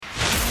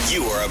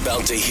You are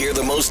about to hear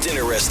the most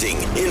interesting,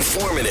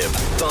 informative,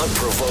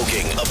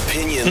 thought-provoking,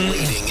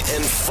 opinion-leading,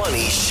 and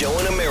funny show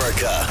in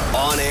America.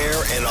 On air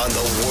and on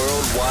the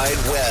World Wide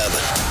Web.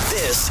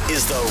 This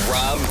is the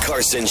Rob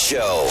Carson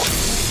Show.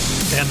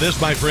 And this,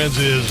 my friends,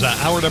 is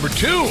hour number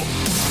 2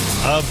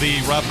 of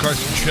the Rob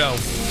Carson Show.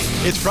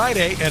 It's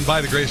Friday, and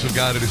by the grace of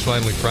God, it is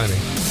finally Friday.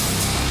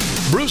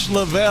 Bruce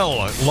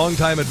Lavelle,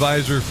 longtime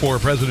advisor for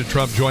President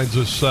Trump, joins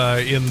us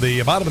in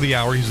the bottom of the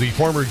hour. He's the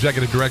former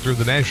executive director of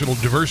the National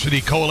Diversity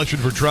Coalition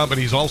for Trump,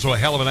 and he's also a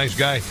hell of a nice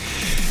guy.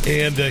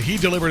 And he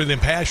delivered an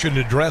impassioned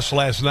address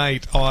last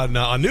night on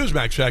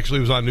Newsmax, actually.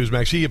 It was on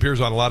Newsmax. He appears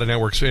on a lot of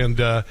networks, and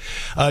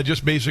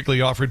just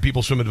basically offered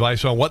people some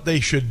advice on what they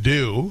should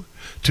do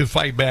to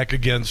fight back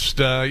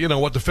against,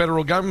 what the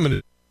federal government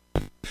is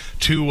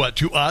to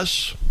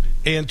us.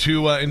 And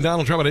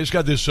Donald Trump, I just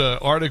got this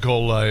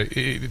article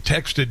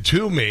texted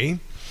to me.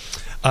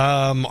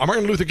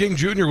 Martin Luther King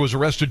Jr. was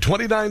arrested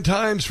 29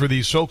 times for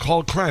these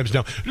so-called crimes.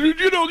 Now,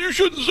 you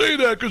shouldn't say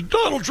that because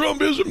Donald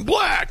Trump isn't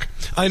black.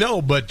 I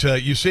know, but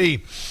you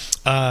see,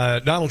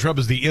 Donald Trump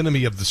is the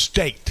enemy of the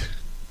state,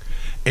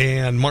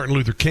 and Martin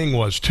Luther King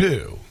was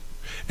too.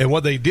 And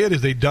what they did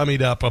is they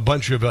dummied up a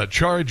bunch of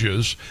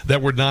charges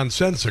that were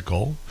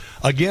nonsensical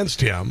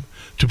against him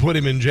to put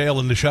him in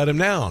jail and to shut him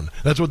down.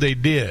 That's what they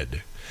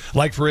did.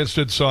 Like, for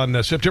instance,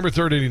 on September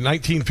 30,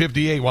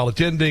 1958, while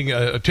attempting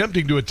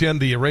to attend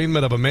the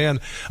arraignment of a man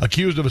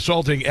accused of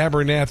assaulting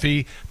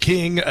Abernathy,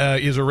 King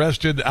is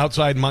arrested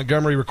outside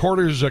Montgomery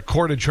Recorder's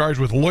Court and charged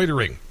with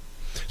loitering.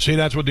 See,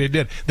 that's what they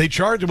did. They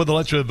charged him with a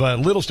bunch of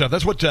little stuff.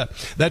 That's what Alan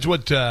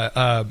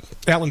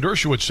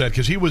Dershowitz said,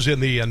 because he was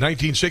in the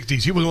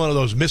 1960s. He was one of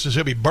those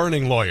Mississippi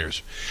burning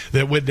lawyers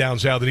that went down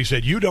south, and he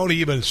said, you don't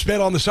even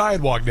spit on the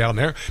sidewalk down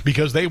there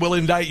because they will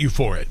indict you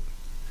for it.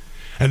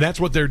 And that's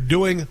what they're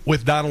doing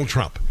with Donald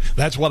Trump.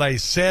 That's what I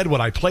said when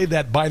I played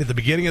that bite at the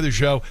beginning of the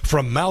show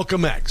from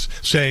Malcolm X,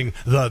 saying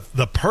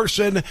the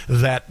person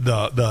that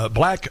the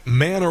black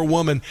man or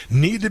woman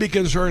need to be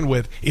concerned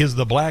with is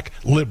the black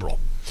liberal.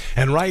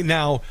 And right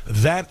now,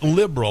 that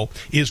liberal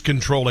is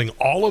controlling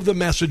all of the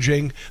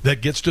messaging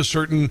that gets to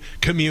certain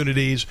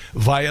communities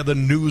via the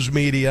news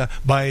media,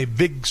 by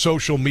big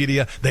social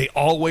media. They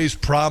always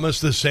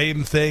promise the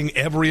same thing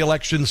every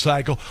election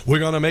cycle. We're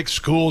going to make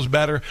schools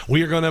better.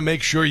 We are going to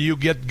make sure you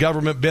get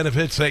government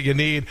benefits that you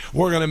need.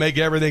 We're going to make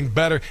everything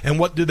better. And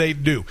what do? They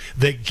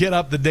get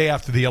up the day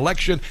after the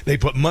election, they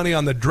put money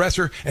on the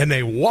dresser, and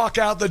they walk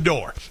out the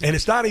door. And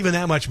it's not even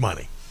that much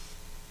money.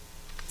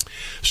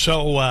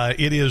 So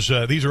it is.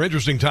 These are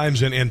interesting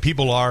times, and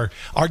people are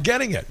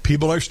getting it.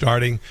 People are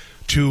starting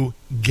to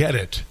get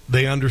it.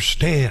 They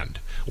understand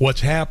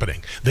what's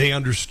happening. They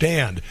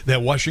understand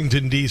that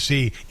Washington,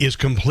 D.C. is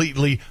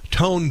completely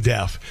tone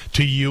deaf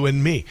to you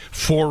and me.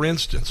 For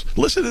instance,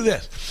 listen to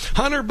this.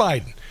 Hunter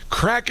Biden,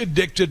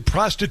 crack-addicted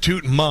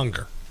prostitute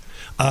monger,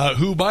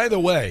 who, by the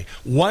way,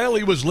 while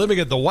he was living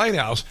at the White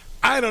House,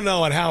 I don't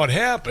know how it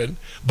happened,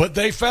 but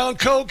they found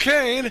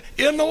cocaine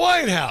in the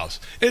White House.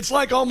 It's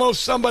like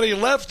almost somebody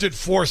left it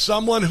for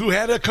someone who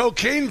had a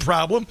cocaine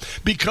problem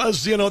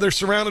because, they're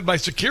surrounded by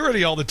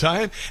security all the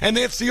time, and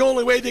that's the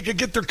only way they could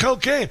get their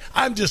cocaine.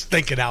 I'm just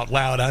thinking out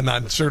loud.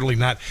 I'm certainly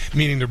not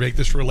meaning to make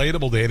this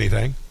relatable to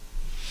anything.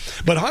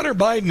 But Hunter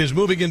Biden is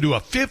moving into a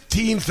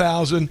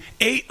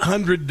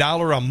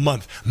 $15,800 a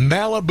month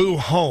Malibu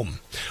home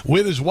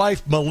with his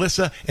wife,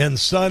 Melissa, and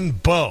son,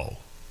 Bo,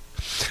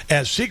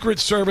 as Secret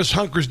Service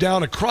hunkers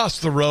down across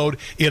the road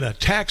in a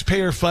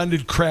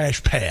taxpayer-funded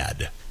crash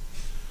pad.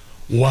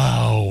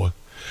 Wow.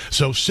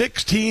 So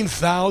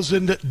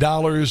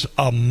 $16,000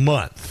 a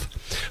month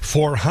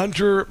for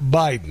Hunter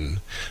Biden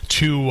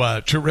to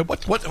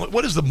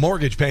what is the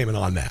mortgage payment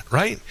on that,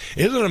 right?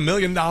 Isn't it $1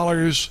 million?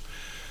 $1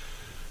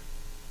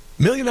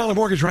 million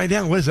mortgage right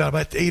now, what is that,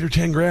 about $8 or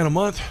 $10 grand a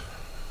month?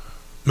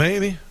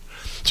 Maybe.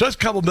 So that's a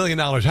couple $1 million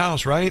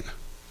house, right?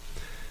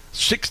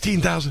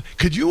 16,000.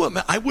 Could you?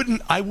 I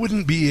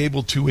wouldn't be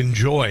able to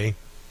enjoy.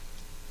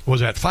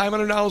 Was that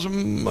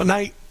 $500 a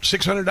night,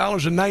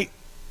 $600 a night,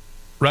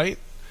 right?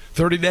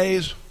 30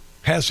 days,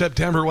 has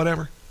September,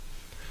 whatever.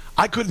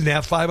 I couldn't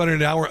have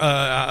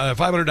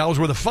 $500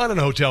 worth of fun in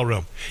a hotel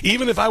room.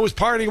 Even if I was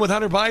partying with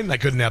Hunter Biden, I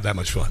couldn't have that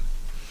much fun.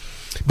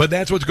 But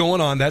that's what's going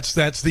on. That's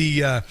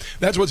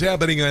what's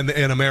happening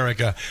in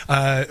America.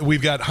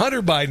 We've got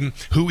Hunter Biden,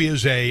 who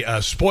is a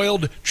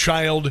spoiled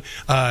child.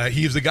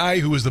 He's the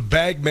guy who was the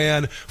bag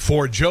man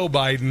for Joe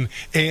Biden,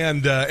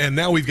 and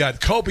now we've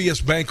got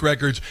copious bank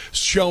records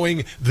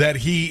showing that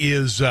he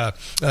has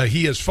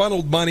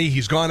funneled money.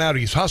 He's gone out.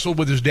 He's hustled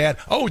with his dad.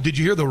 Oh, did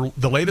you hear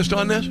the latest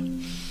on this?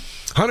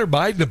 Hunter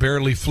Biden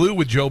apparently flew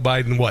with Joe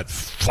Biden,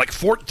 like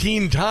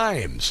 14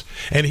 times.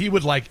 And he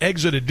would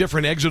exit a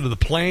different exit of the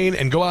plane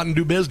and go out and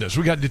do business.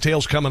 We got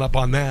details coming up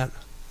on that.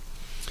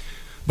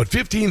 But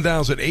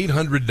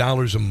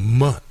 $15,800 a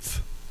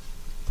month.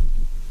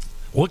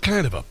 What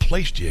kind of a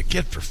place do you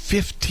get for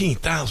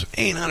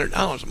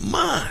 $15,800 a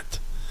month?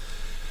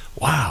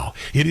 Wow.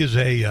 It is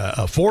a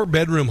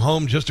 4-bedroom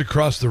home just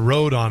across the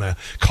road on a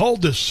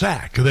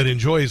cul-de-sac that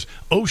enjoys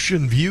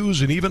ocean views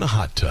and even a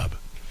hot tub.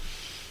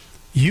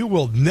 You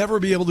will never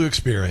be able to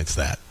experience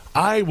that.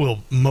 I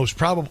will most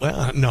probably,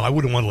 no, I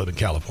wouldn't want to live in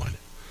California.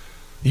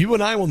 You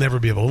and I will never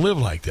be able to live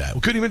like that.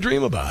 We couldn't even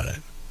dream about it.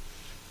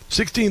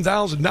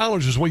 $16,000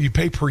 is what you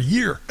pay per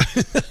year.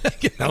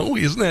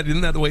 Isn't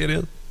that the way it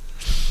is?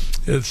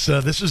 It's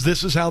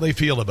this is how they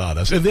feel about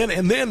us. And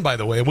then by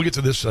the way, we'll get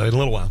to this in a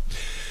little while.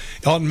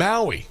 On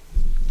Maui,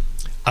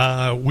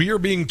 we are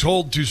being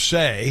told to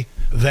say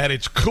that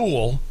it's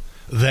cool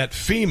that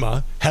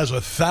FEMA has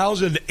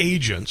 1,000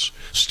 agents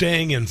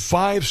staying in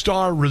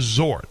 5-star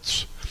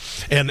resorts.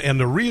 And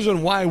the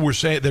reason why they're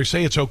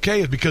saying it's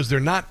okay is because they're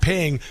not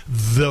paying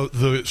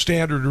the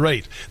standard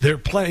rate. They're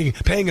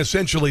paying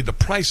essentially the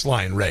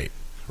Priceline rate,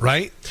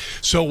 right?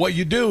 So what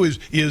you do is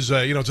it's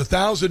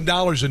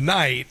 $1,000 a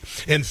night,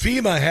 and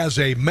FEMA has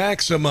a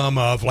maximum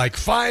of like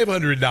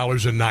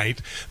 $500 a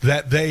night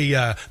that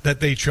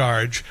they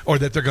charge or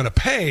that they're going to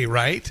pay,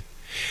 right?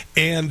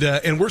 And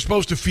we're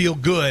supposed to feel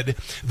good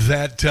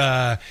that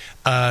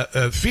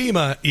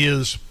FEMA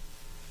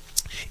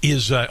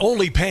is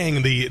only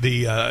paying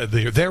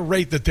their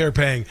rate that they're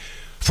paying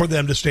for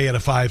them to stay at a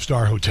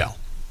 5-star hotel.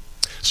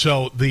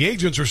 So the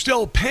agents are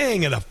still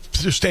paying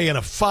to stay in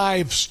a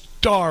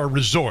 5-star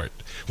resort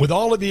with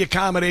all of the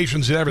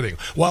accommodations and everything,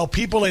 while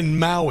people in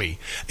Maui,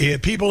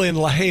 people in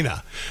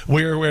Lahaina,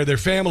 where their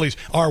families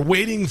are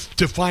waiting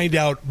to find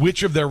out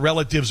which of their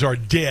relatives are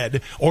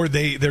dead, or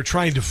they're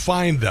trying to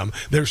find them.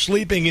 They're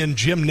sleeping in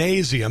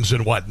gymnasiums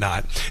and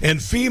whatnot. And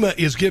FEMA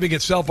is giving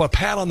itself a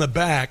pat on the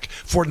back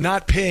for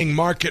not paying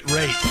market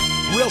rate.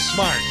 Real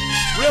smart.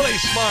 Really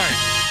smart.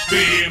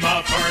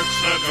 FEMA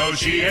Perks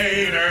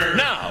Negotiator.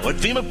 Now at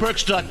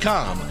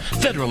FEMAPerks.com,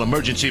 Federal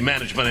Emergency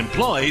Management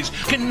employees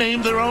can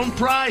name their own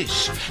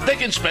price. They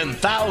can spend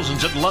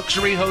thousands at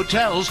luxury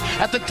hotels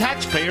at the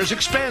taxpayer's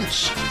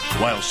expense,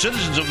 while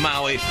citizens of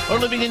Maui are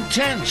living in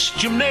tents,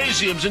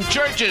 gymnasiums, and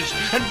churches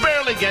and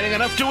barely getting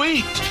enough to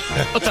eat.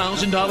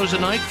 $1,000 a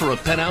night for a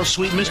penthouse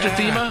suite, Mr.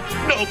 FEMA?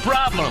 No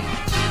problem.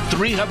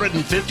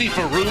 $350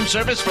 for room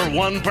service for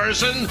one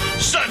person?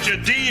 Such a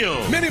deal.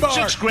 Minibar.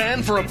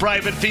 $6,000 for a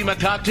private FEMA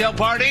cocktail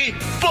party?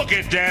 Book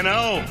it,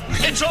 Dano.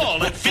 It's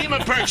all at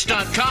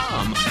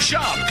FEMAPerks.com.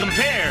 Shop,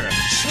 compare,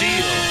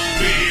 steal.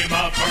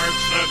 FEMA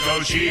Perks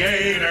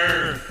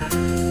Negotiator.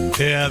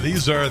 Yeah,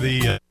 these are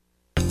the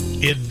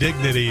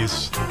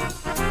indignities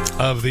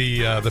of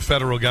the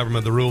federal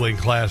government, the ruling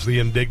class, the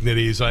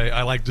indignities.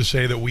 I like to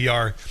say that we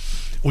are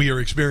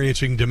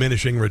experiencing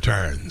diminishing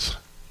returns.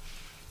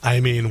 I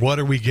mean, what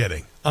are we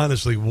getting?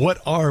 Honestly, what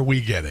are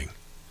we getting?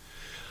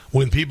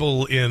 When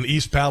people in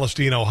East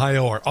Palestine,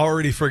 Ohio are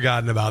already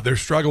forgotten about, their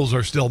struggles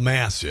are still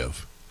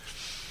massive.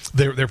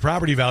 Their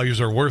property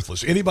values are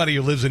worthless. Anybody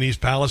who lives in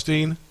East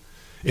Palestine,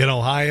 in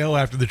Ohio,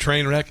 after the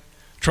train wreck,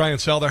 try and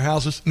sell their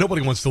houses,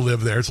 nobody wants to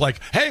live there. It's like,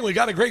 hey, we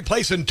got a great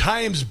place in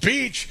Times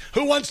Beach.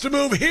 Who wants to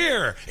move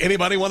here?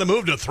 Anybody want to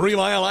move to 3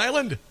 Mile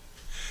Island?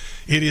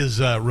 It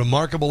is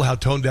remarkable how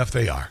tone deaf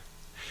they are.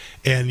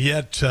 And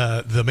yet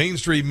the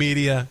mainstream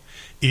media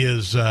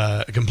is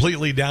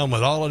completely down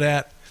with all of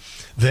that.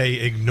 They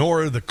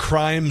ignore the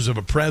crimes of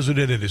a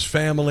president and his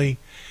family,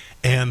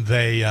 and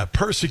they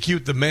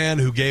persecute the man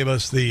who gave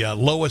us the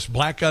lowest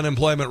black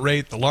unemployment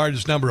rate, the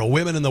largest number of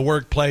women in the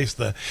workplace,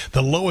 the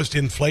lowest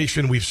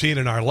inflation we've seen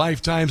in our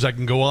lifetimes. I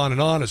can go on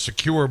and on. A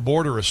secure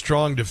border, a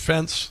strong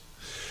defense.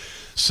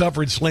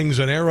 Suffered slings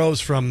and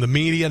arrows from the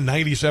media,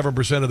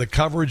 97% of the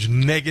coverage,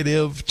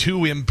 negative,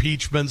 2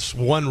 impeachments,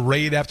 1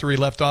 raid after he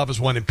left office,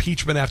 1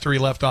 impeachment after he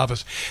left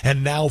office,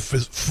 and now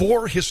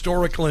 4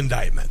 historical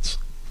indictments.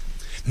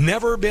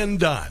 Never been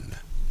done.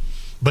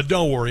 But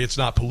don't worry, it's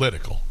not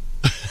political.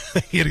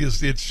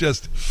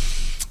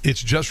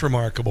 It's just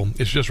remarkable.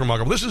 It's just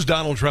remarkable. This is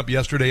Donald Trump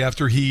yesterday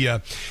after he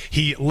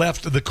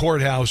left the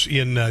courthouse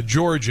in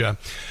Georgia.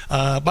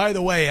 By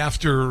the way,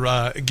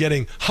 after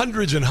getting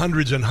hundreds and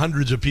hundreds and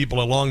hundreds of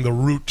people along the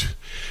route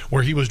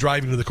where he was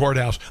driving to the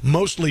courthouse,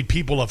 mostly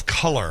people of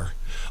color,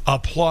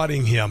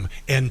 applauding him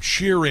and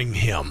cheering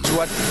him.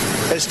 What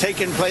has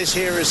taken place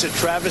here is a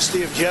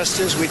travesty of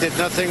justice. We did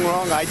nothing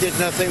wrong. I did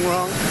nothing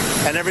wrong.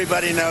 And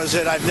everybody knows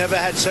it. I've never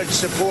had such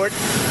support.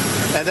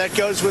 And that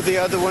goes with the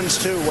other ones,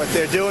 too. What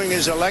they're doing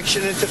is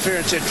election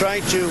interference. They're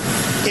trying to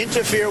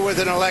interfere with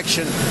an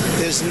election.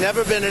 There's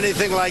never been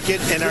anything like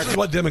it in our... This is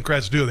what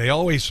Democrats do. They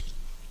always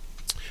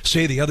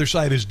say the other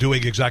side is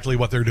doing exactly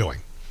what they're doing.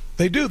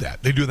 They do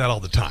that. They do that all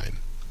the time.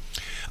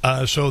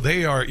 So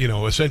they are,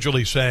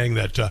 essentially saying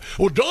that,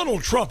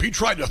 Donald Trump, he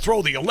tried to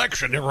throw the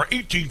election. There were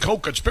 18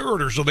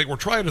 co-conspirators, so they were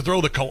trying to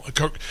throw the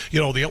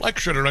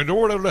election.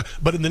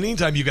 But in the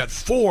meantime, you got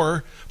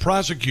 4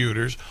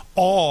 prosecutors,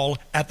 all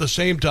at the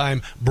same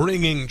time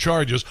bringing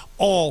charges,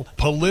 all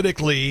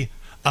politically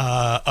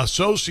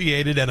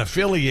associated and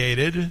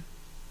affiliated.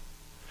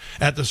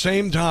 At the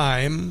same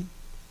time,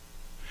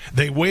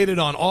 they waited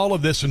on all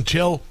of this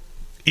until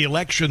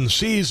election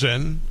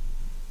season.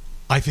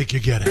 I think you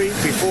get it.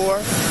 Before,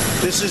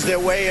 this is their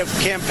way of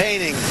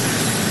campaigning.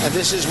 And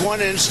this is one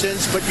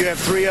instance, but you have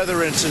 3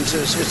 other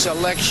instances. It's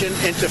election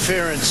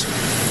interference.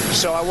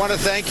 So I want to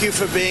thank you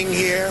for being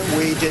here.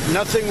 We did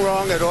nothing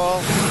wrong at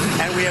all,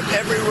 and we have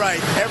every right,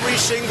 every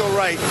single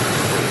right,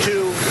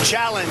 to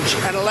challenge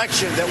an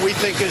election that we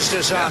think is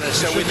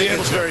dishonest, that we think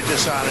is very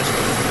dishonest.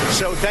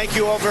 So thank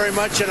you all very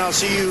much, and I'll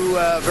see you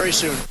very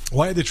soon.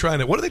 What are they trying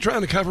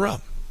to cover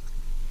up?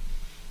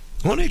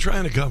 What are they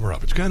trying to cover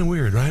up? It's kind of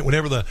weird, right?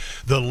 Whenever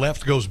the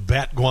left goes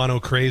bat guano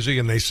crazy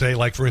and they say,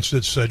 like, for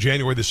instance,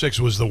 January the 6th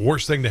was the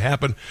worst thing to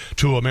happen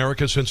to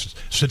America since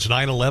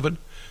 9/11.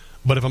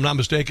 But if I'm not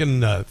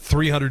mistaken,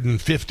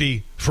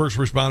 350 first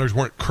responders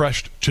weren't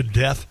crushed to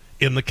death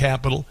in the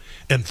Capitol,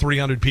 and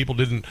 300 people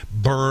didn't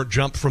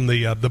jump from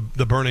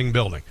the burning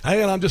building.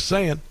 I'm just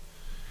saying,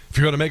 if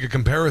you're going to make a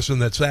comparison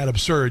that's that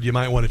absurd, you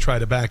might want to try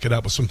to back it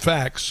up with some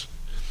facts.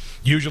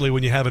 Usually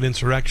when you have an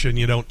insurrection,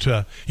 you don't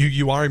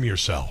you arm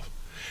yourself.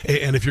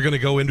 And if you're going to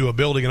go into a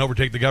building and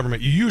overtake the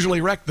government, you usually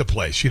wreck the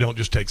place. You don't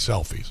just take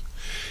selfies.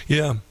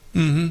 Yeah.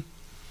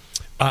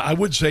 I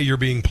would say you're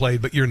being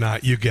played, but you're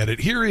not. You get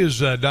it. Here is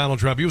Donald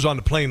Trump. He was on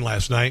the plane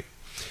last night,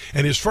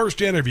 and his first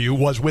interview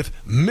was with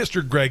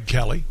Mr. Greg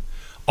Kelly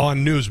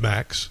on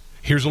Newsmax.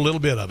 Here's a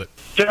little bit of it.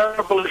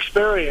 Terrible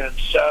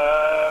experience.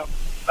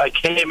 I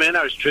came in.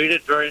 I was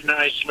treated very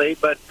nicely,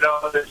 but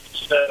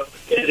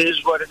it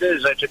is what it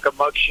is. I took a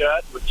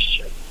mugshot,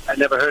 which I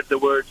never heard the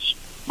words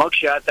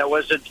mugshot.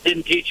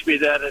 Didn't teach me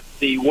that at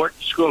the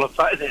Wharton School of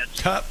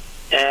Finance.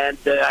 And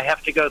I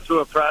have to go through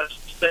a process.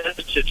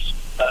 It's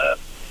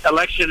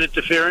election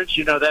interference.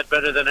 You know that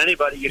better than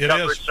anybody. You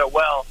cover it so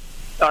well.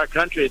 Our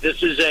country.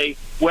 This is a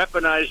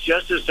weaponized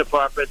Justice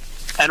Department,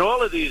 and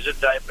all of these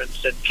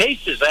indictments and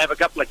cases. I have a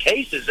couple of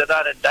cases. They're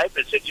not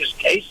indictments. They're just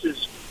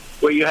cases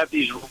where you have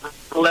these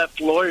left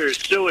lawyers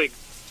suing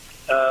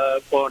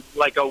on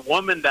like a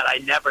woman that I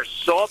never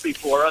saw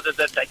before, other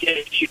than I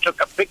guess she took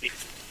a picnic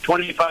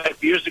 25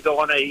 years ago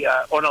on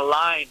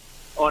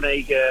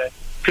a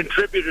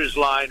contributors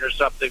line or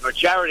something, or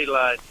charity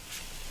line.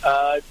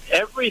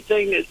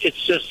 Everything,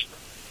 it's just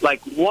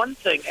like one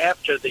thing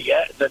after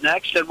the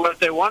next. And what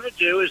they want to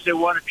do is they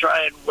want to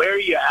try and wear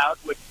you out,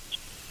 which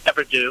they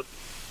never do.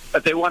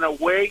 But they want to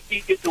wear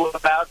you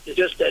out. It's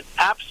just an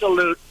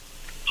absolute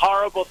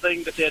horrible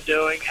thing that they're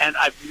doing, and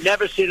I've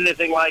never seen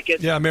anything like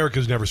it. Yeah,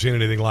 America's never seen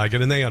anything like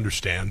it, and they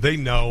understand. They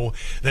know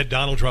that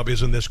Donald Trump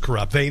isn't this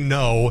corrupt. They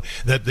know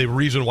that the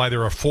reason why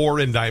there are 4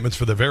 indictments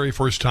for the very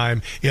first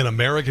time in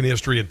American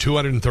history in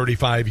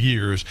 235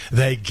 years,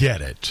 they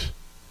get it.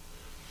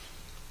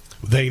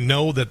 They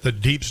know that the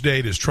deep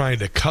state is trying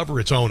to cover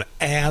its own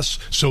ass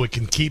so it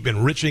can keep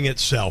enriching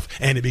itself,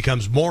 and it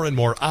becomes more and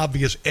more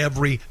obvious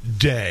every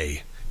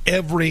day.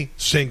 Every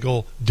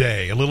single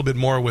day. A little bit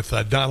more with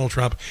Donald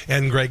Trump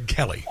and Greg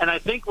Kelly. And I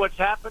think what's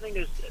happening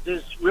is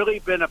there's really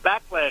been a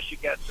backlash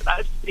against it.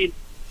 I've seen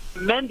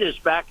tremendous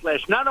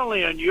backlash, not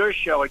only on your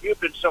show, and you've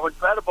been so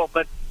incredible,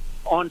 but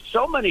on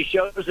so many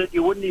shows that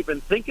you wouldn't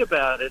even think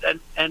about it,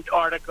 and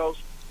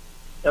articles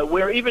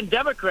where even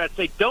Democrats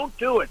say, don't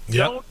do it.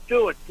 Yep. Don't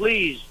do it,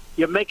 please.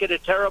 You're making a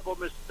terrible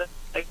mistake.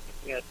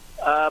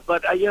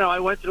 But, I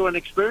went through an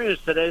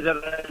experience today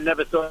that I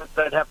never thought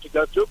I'd have to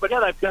go through. But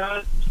yet I've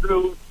gone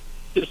through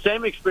the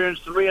same experience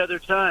 3 other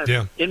times.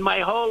 Yeah. In my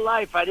whole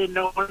life, I didn't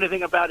know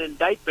anything about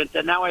indictment,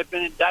 and now I've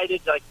been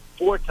indicted like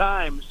 4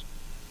 times,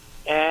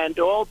 and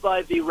all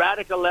by the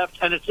radical left,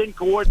 and it's in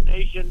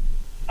coordination,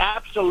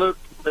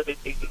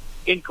 absolutely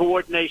in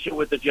coordination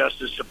with the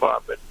Justice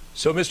Department.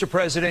 So, Mr.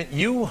 President,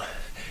 you're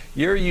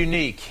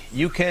unique.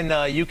 You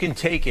can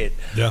take it.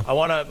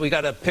 Yeah. We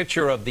got a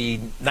picture of the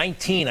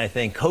 19, I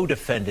think,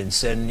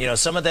 co-defendants, and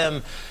some of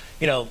them,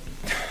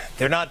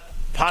 they're not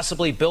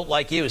possibly built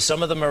like you.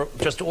 Some of them are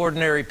just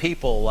ordinary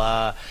people.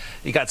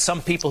 You got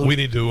some people who we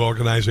need to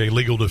organize a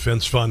legal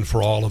defense fund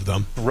for all of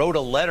them. Wrote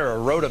a letter or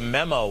wrote a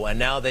memo, and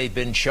now they've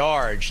been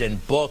charged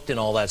and booked and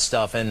all that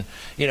stuff. And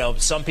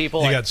some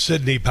people. You got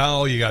Sidney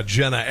Powell, you got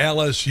Jenna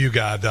Ellis, you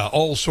got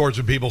all sorts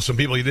of people. Some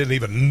people you didn't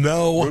even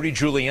know. Rudy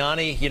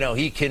Giuliani.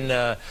 He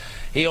can.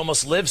 He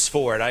almost lives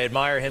for it. I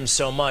admire him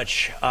so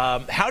much.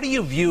 How do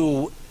you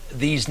view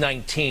these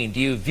 19? Do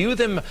you view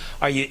them?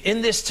 Are you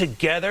in this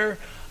together?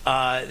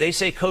 They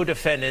say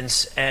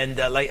co-defendants, and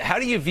how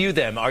do you view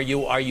them? Are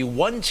you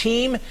one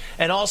team?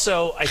 And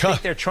also, I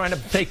think they're trying to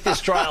make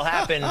this trial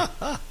happen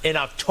in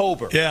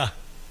October.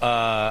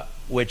 Yeah,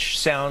 which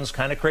sounds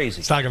kind of crazy.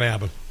 It's not going to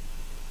happen.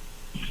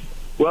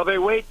 Well, they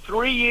wait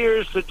 3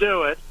 years to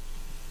do it,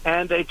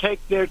 and they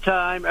take their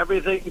time.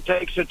 Everything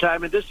takes their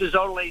time, and this is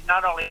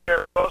not only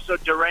also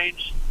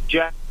deranged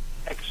Jack,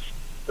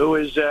 who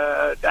is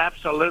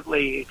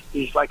absolutely,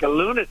 he's like a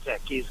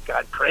lunatic. He's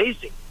gone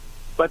crazy.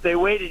 But they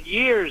waited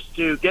years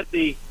to get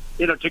to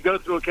go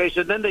through a case,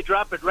 and then they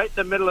drop it right in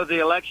the middle of the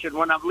election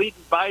when I'm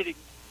leading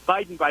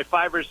Biden by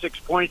 5 or 6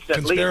 points at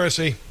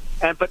Conspiracy.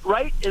 least. But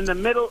right in the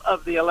middle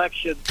of the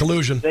election,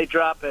 collusion. They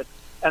drop it.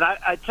 And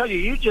I tell you,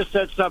 you just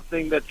said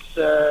something that's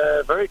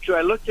very true.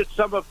 I looked at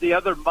some of the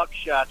other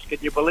mugshots. Can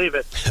you believe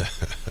it?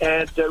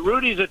 And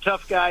Rudy's a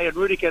tough guy, and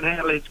Rudy can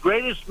handle it. He's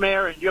greatest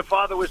mayor, and your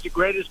father was the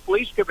greatest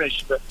police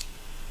commissioner.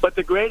 But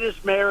the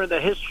greatest mayor in the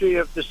history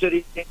of the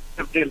city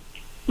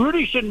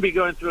Rudy shouldn't be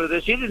going through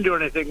this. He didn't do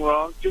anything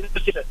wrong.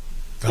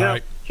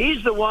 Right.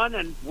 He's the one,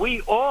 and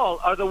we all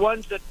are the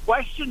ones that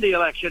question the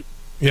election.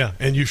 Yeah,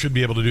 and you should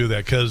be able to do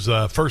that because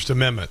First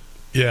Amendment.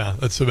 Yeah,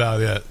 that's about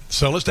it.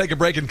 So let's take a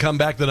break and come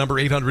back. The number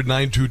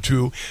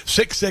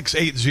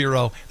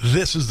 800-922-6680.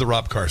 This is the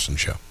Rob Carson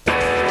Show. 1,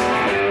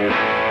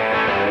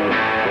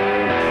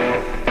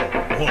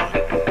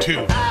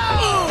 2.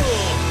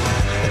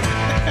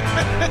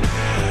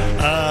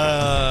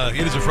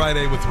 It is a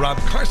Friday with Rob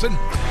Carson.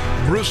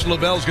 Bruce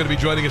Lavelle is going to be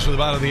joining us at the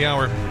bottom of the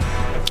hour.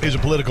 He's a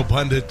political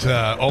pundit,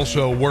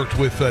 also worked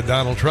with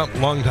Donald Trump,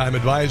 longtime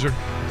advisor.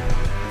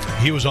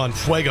 He was on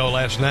Fuego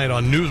last night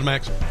on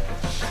Newsmax.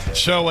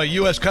 So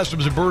U.S.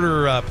 Customs and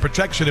Border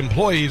Protection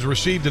employees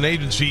received an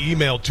agency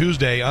email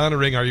Tuesday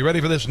honoring, are you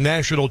ready for this,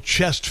 National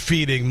Chest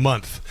Feeding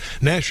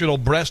Month. National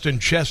Breast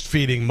and Chest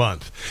Feeding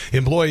Month.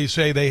 Employees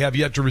say they have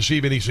yet to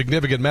receive any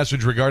significant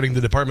message regarding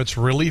the department's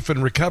relief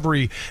and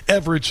recovery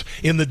efforts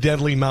in the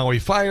deadly Maui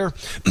fire,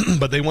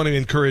 but they want to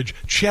encourage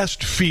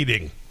chest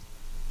feeding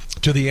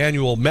to the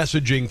annual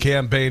messaging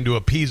campaign to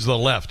appease the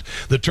left.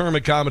 The term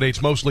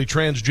accommodates mostly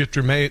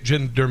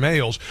transgender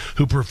males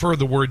who prefer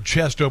the word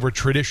chest over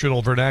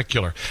traditional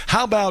vernacular.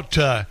 How about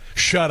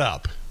shut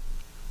up?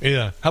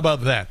 Yeah, how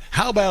about that?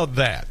 How about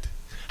that?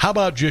 How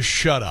about just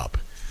shut up?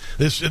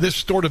 This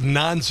sort of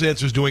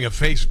nonsense is doing a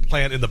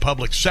faceplant in the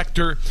public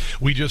sector.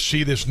 We just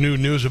see this new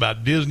news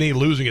about Disney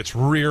losing its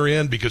rear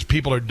end because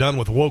people are done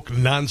with woke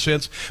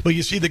nonsense. But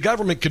you see, the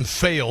government can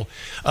fail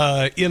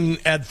in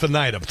ad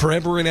infinitum,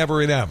 forever and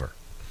ever and ever.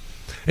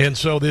 And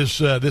so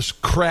this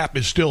crap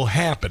is still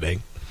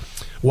happening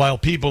while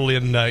people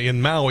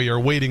in Maui are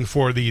waiting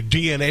for the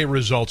DNA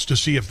results to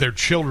see if their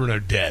children are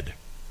dead.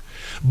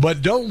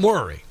 But don't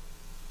worry.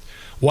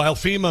 While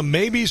FEMA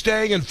may be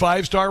staying in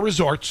 5-star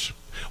resorts,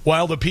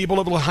 while the people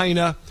of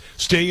Lahaina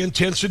stay in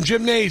tents and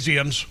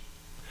gymnasiums,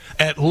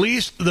 at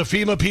least the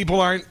FEMA people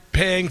aren't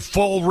paying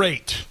full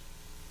rate.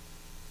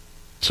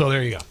 So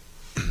there you go.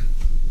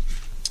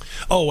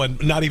 Oh, and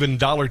not even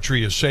Dollar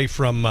Tree is safe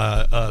from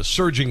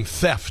surging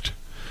theft.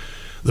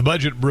 The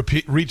budget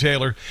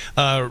retailer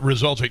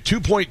results a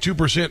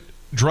 2.2%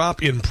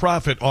 drop in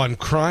profit on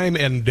crime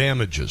and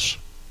damages.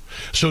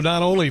 So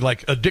not only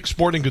like Dick's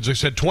Sporting Goods, they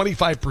said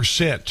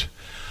 25%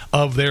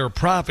 of their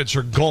profits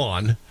are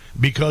gone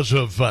because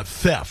of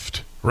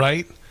theft,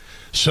 right?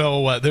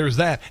 So there's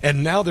that.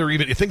 And now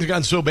things have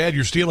gotten so bad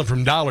you're stealing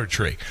from Dollar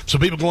Tree. So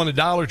people go into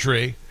Dollar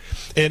Tree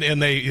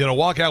and they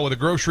walk out with a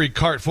grocery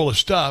cart full of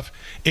stuff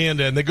and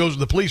they go to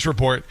the police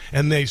report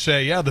and they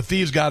say, yeah, the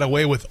thieves got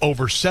away with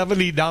over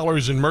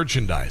 $70 in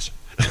merchandise.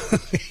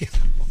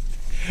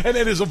 And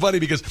it is so funny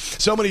because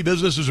so many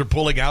businesses are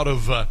pulling out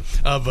of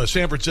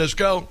San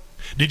Francisco.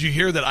 Did you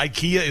hear that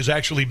IKEA is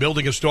actually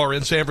building a store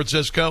in San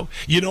Francisco?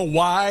 You know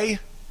why?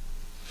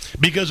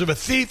 Because if a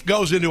thief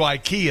goes into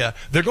IKEA,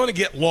 they're going to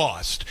get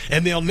lost,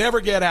 and they'll never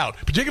get out,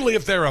 particularly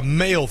if they're a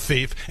male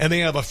thief, and they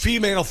have a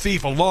female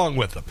thief along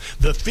with them.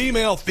 The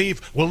female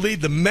thief will lead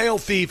the male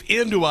thief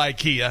into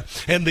IKEA,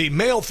 and the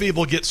male thief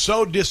will get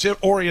so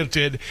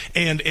disoriented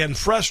and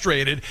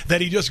frustrated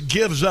that he just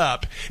gives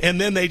up, and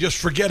then they just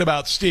forget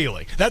about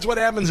stealing. That's what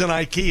happens in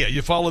IKEA.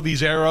 You follow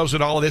these arrows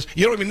and all of this.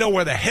 You don't even know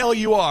where the hell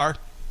you are.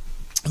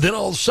 Then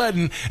all of a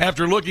sudden,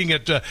 after looking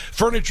at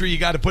furniture you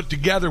got to put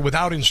together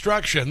without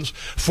instructions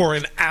for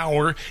an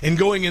hour and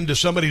going into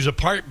somebody's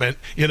apartment,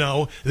 hey,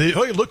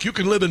 look, you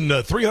can live in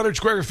 300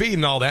 square feet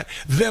and all that.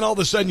 Then all of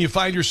a sudden you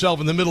find yourself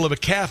in the middle of a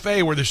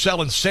cafe where they're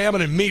selling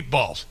salmon and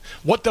meatballs.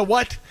 What the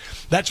what?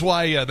 That's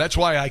why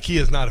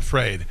IKEA is not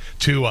afraid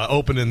to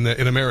open in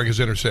America's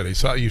inner city.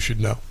 So you should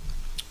know.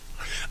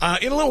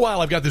 In a little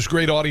while, I've got this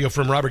great audio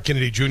from Robert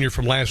Kennedy Jr.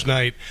 from last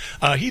night.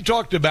 He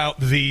talked about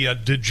the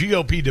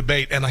GOP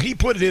debate, and he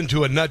put it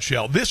into a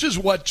nutshell. This is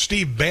what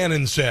Steve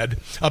Bannon said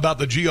about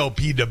the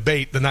GOP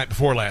debate the night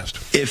before last.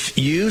 If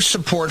you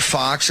support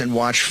Fox and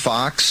watch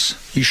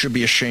Fox, you should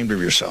be ashamed of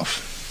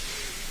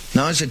yourself.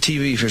 Not as a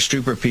TV for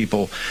stupid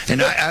people. And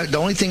the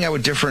only thing I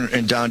would differ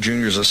in Don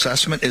Jr.'s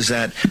assessment is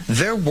that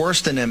they're worse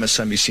than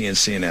MSNBC and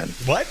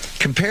CNN. What?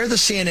 Compare the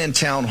CNN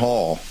town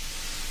hall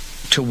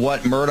to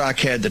what Murdoch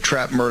had, the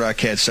trap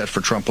Murdoch had set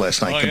for Trump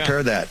last night.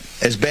 Compare that.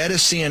 As bad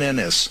as CNN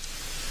is.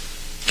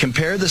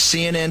 Compare the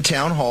CNN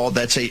town hall.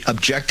 That's a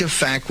objective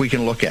fact we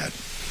can look at.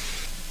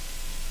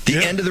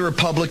 The end of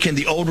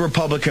the old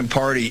Republican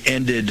Party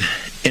ended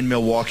in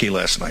Milwaukee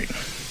last night.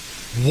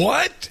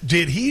 What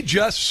did he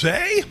just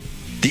say?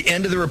 The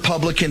end of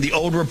the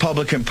old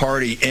Republican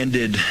Party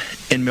ended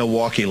in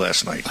Milwaukee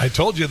last night. I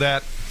told you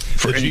that.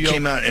 And it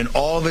came out in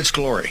all of its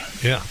glory.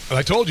 Yeah.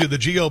 I told you the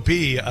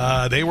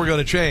GOP, they were going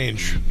to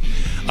change.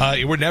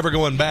 We're never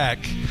going back.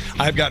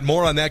 I've got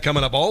more on that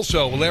coming up.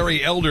 Also,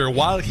 Larry Elder,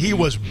 while he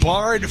was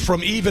barred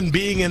from even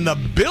being in the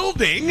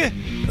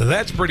building,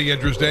 that's pretty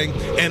interesting.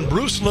 And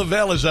Bruce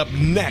Lavelle is up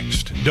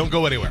next. Don't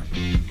go anywhere.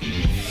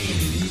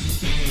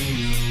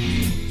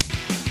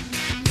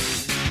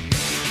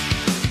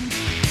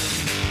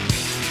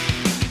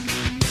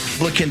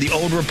 The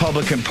old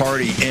Republican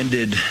Party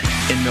ended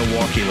in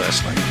Milwaukee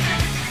last night.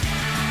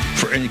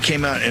 And it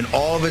came out in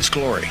all of its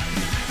glory.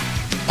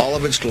 all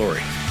of its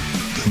glory.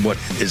 What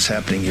is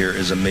happening here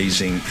is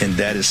amazing, and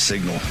that is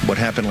signal. What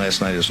happened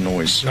last night is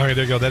noise. All right,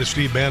 there you go. That is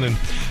Steve Bannon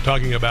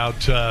talking about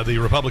the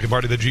Republican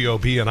Party, the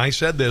GOP. And I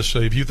said this,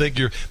 if you think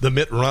you're the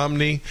Mitt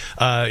Romney,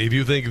 if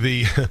you think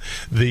the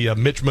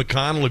Mitch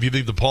McConnell, if you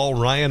think the Paul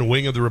Ryan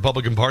wing of the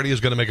Republican Party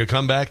is going to make a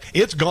comeback,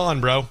 it's gone,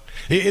 bro.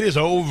 It is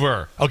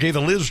over. Okay,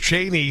 the Liz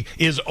Cheney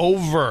is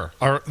over.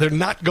 They're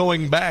not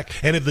going back.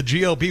 And if the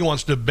GOP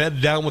wants to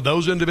bed down with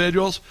those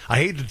individuals, I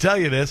hate to tell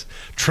you this,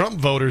 Trump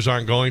voters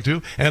aren't going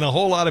to, and a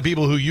whole lot of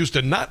people who used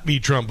to not be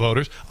Trump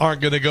voters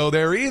aren't going to go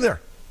there either.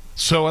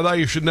 So I thought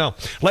you should know.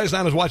 Last night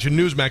I was watching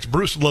Newsmax.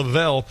 Bruce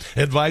Lavelle,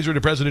 advisor to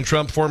President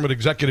Trump, former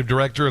executive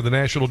director of the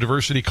National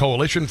Diversity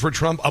Coalition for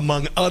Trump,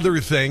 among other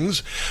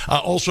things.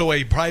 Also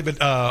a private,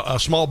 a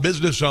small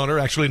business owner,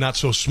 actually not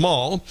so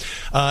small,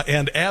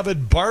 and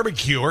avid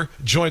barbecuer,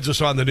 joins us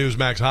on the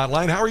Newsmax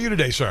hotline. How are you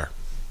today, sir?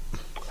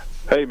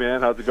 Hey, man.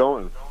 How's it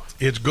going?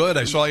 It's good.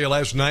 I saw you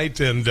last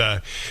night, and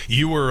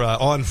you were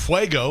on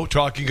Fuego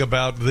talking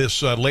about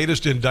this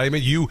latest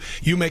indictment. You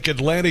make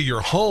Atlanta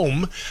your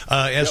home.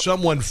 As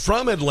someone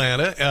from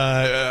Atlanta,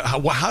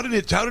 how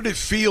did it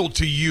feel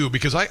to you?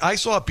 Because I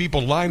saw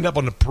people lined up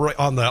on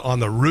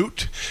the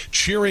route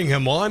cheering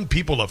him on,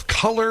 people of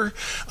color,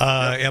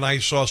 and I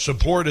saw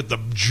support at the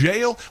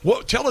jail.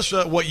 Tell us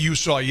what you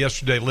saw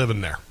yesterday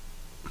living there.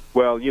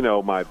 Well,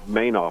 my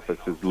main office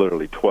is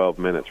literally 12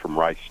 minutes from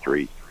Rice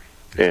Street.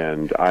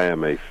 And I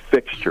am a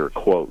fixture,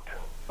 quote,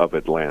 of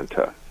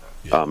Atlanta.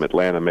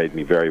 Atlanta made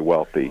me very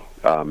wealthy.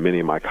 Many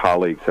of my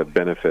colleagues have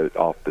benefited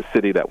off the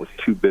city that was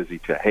too busy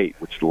to hate,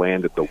 which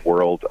landed the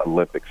World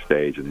Olympic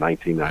stage in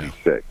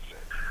 1996.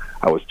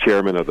 I was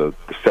chairman of the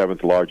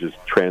seventh largest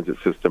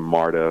transit system,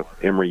 MARTA,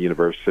 Emory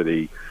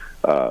University,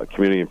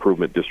 Community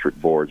Improvement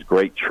District Boards,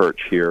 great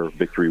church here,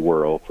 Victory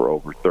World, for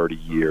over 30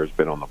 years,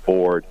 been on the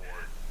board.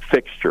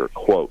 Fixture,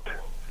 quote,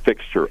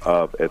 fixture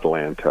of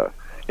Atlanta.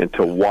 And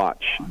to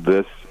watch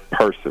this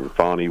person,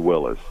 Fani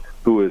Willis,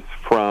 who is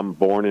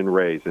born and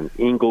raised in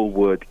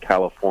Inglewood,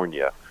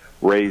 California,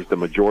 raised the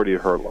majority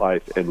of her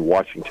life in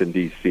Washington,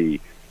 D.C.,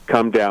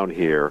 come down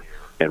here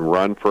and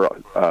run for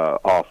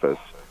office,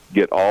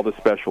 get all the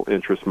special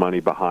interest money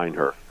behind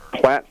her,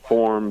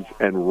 platforms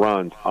and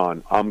runs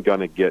on, I'm going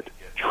to get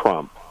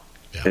Trump,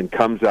 and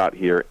comes out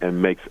here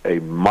and makes a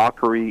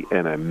mockery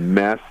and a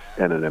mess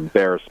and an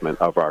embarrassment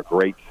of our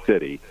great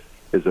city,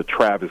 is a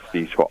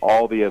travesty for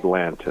all the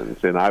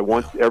Atlantans. And I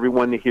want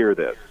everyone to hear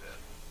this.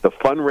 The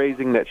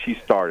fundraising that she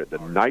started the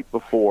night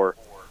before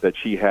that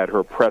she had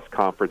her press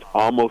conference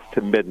almost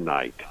to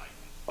midnight,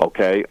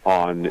 okay,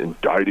 on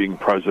indicting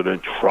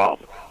President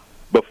Trump,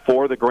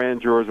 before the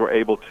grand jurors were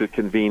able to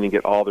convene and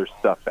get all their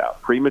stuff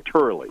out,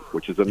 prematurely,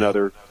 which is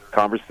another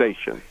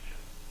conversation,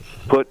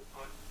 put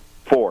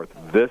forth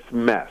this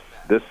mess,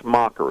 this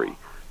mockery,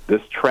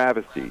 this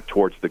travesty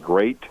towards the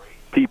great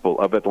people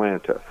of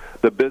Atlanta,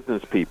 the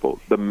business people,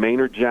 the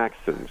Maynard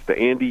Jacksons, the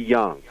Andy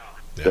Youngs,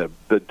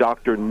 the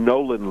Dr.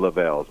 Nolan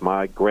Lavells,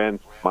 my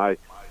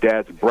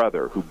dad's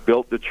brother, who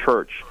built the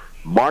church,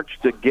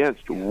 marched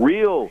against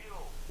real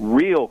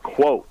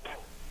quote,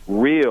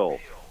 real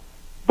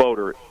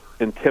voter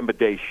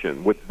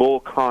intimidation with Bull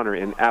Connor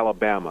in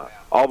Alabama,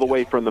 all the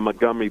way from the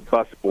Montgomery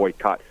bus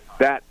boycott.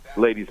 That,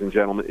 ladies and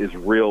gentlemen, is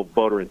real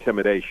voter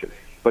intimidation.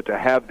 But to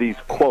have these,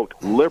 quote,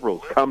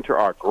 liberals come to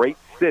our great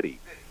city,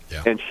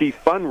 and she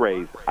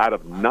fundraised, out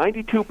of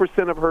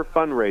 92% of her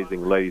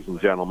fundraising, ladies and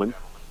gentlemen,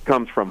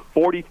 comes from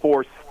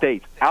 44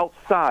 states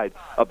outside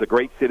of the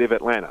great city of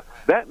Atlanta.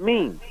 That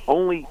means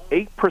only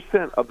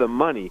 8% of the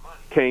money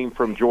came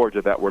from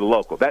Georgia that were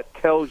local. That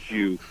tells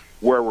you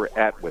where we're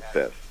at with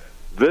this.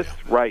 This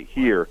right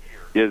here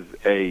is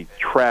a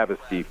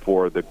travesty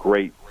for the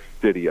great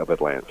city of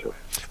Atlanta.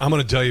 I'm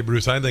going to tell you,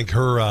 Bruce, I think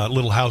her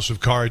little house of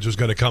cards is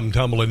going to come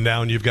tumbling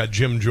down. You've got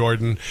Jim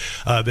Jordan.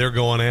 They're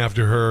going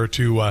after her and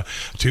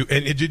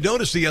did you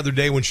notice the other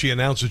day when she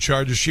announced the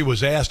charges, she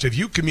was asked, have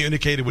you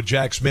communicated with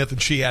Jack Smith?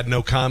 And she had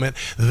no comment.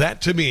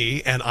 That, to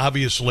me, and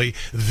obviously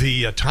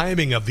the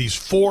timing of these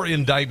 4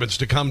 indictments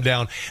to come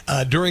down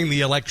during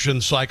the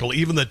election cycle,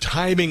 even the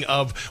timing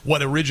of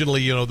what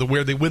originally,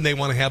 when they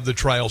want to have the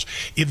trials,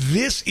 if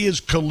this is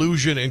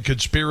collusion and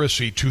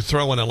conspiracy to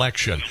throw an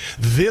election,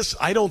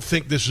 I don't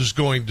think this is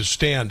going to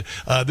stand.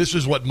 This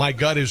is what my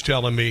gut is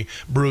telling me,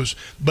 Bruce.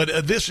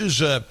 But this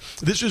is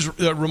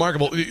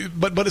remarkable.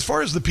 But as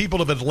far as the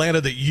people of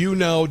Atlanta that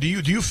do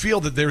you feel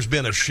that there's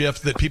been a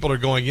shift, that people are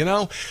going,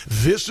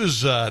 this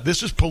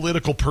is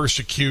political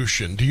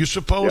persecution? Do you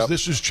suppose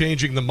this is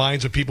changing the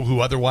minds of people who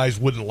otherwise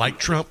wouldn't like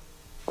Trump?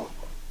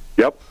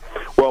 Yep.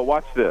 Well,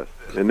 watch this,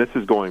 and this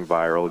is going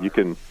viral. You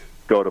can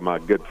go to my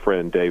good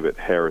friend David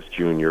Harris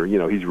Jr.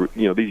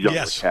 These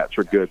younger cats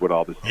are good with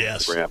all this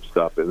Instagram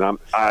stuff, and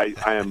I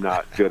am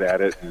not good at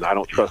it, and I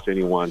don't trust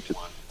anyone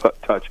to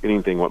touch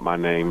anything with my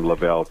name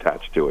Lavelle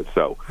attached to it.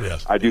 So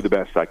I do the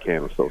best I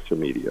can on social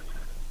media.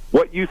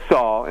 What you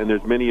saw, and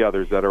there's many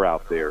others that are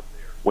out there,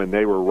 when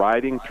they were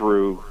riding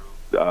through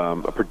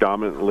a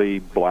predominantly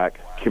black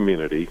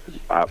community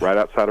right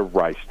outside of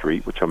Rice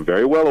Street, which I'm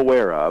very well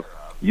aware of,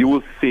 you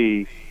will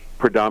see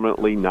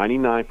predominantly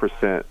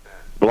 99%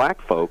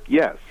 black folk,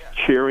 yes,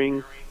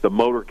 cheering the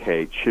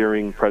motorcade,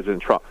 cheering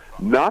President Trump.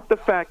 Not the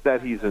fact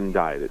that he's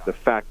indicted, the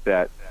fact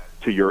that,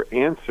 to your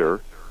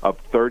answer, of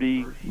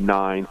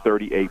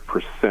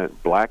 38%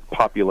 black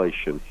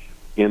population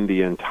in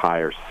the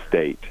entire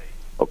state,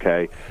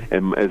 okay,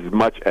 and as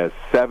much as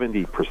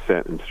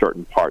 70% in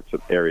certain parts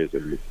of areas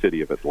in the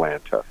city of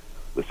Atlanta.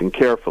 Listen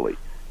carefully.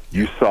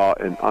 You saw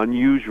an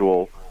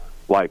unusual,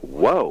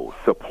 whoa,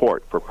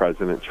 support for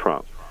President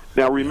Trump.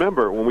 Now,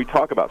 remember, when we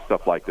talk about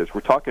stuff like this, we're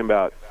talking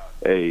about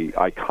a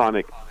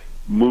iconic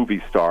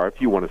movie star,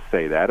 if you want to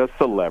say that, a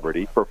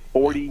celebrity for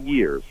 40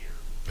 years,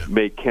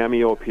 made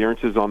cameo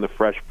appearances on The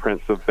Fresh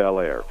Prince of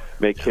Bel-Air,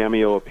 made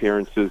cameo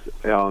appearances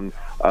on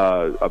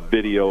a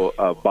video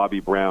of Bobby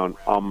Brown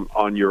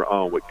on Your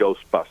Own with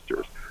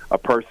Ghostbusters, a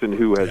person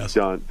who has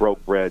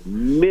broke bread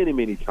many,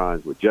 many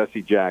times with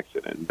Jesse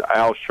Jackson and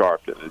Al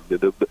Sharpton, and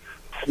the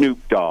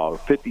Snoop Dogg,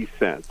 50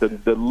 Cent.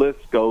 The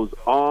list goes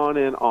on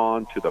and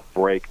on to the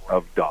break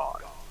of dawn.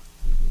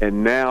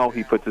 And now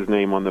he puts his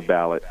name on the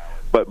ballot.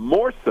 But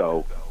more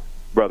so,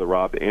 Brother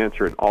Rob, to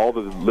answer, and all the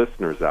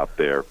listeners out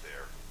there,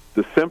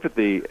 the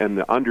sympathy and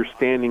the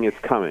understanding is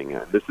coming.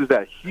 This is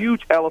that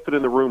huge elephant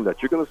in the room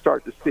that you're going to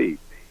start to see.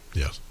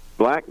 Yes.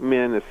 Black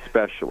men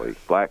especially,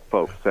 black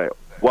folks say,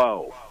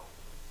 whoa,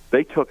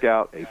 they took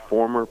out a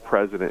former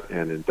president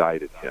and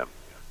indicted him.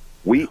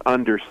 We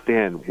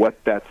understand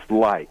what that's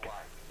like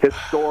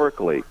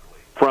historically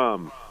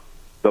from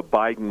the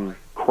Biden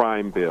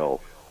crime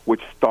bill,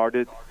 which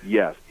started,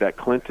 yes, that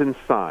Clinton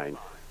signed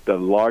the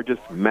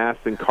largest mass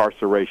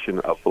incarceration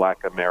of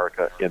black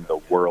America in the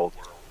world's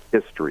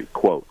history,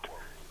 quote.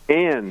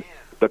 And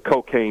the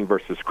cocaine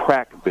versus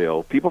crack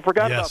bill. People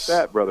forgot about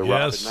that, Brother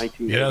Rob, in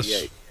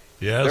 1988.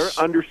 Yes.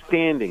 They're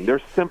understanding,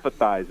 they're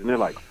sympathizing, they're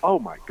like, oh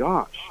my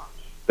gosh,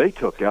 they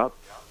took out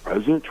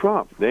President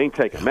Trump. They ain't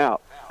take him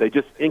out. They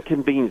just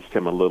inconvenienced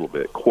him a little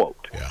bit,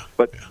 quote.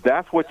 But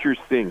that's what you're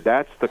seeing.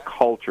 That's the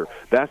culture.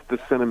 That's the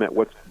sentiment,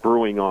 what's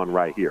brewing on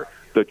right here.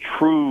 The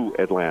true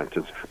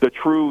Atlantans, the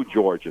true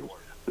Georgians,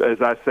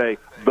 as I say,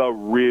 the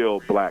real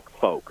black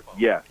folk.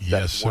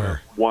 Yes,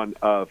 sir. One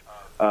of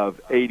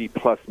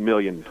 80-plus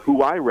million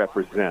who I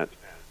represent,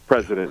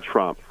 President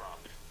Trump.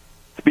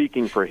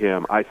 Speaking for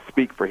him, I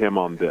speak for him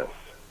on this.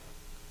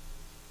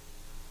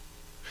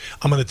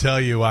 I'm going to tell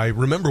you, I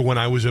remember when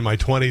I was in my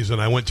 20s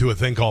and I went to a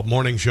thing called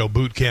Morning Show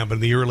Boot Camp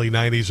in the early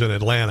 90s in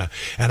Atlanta,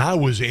 and I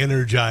was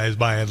energized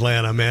by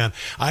Atlanta, man.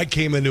 I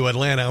came into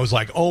Atlanta, I was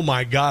like, oh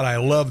my God, I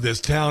love this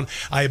town.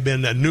 I've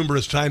been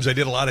numerous times. I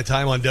did a lot of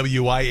time on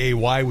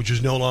WIAY, which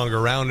is no longer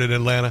around in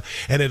Atlanta,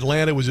 and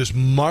Atlanta was this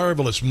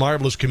marvelous,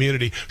 marvelous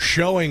community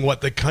showing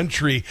what the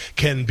country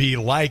can be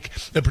like,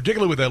 and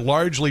particularly with a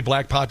largely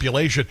black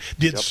population,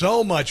 did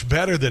so much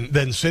better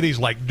than cities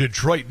like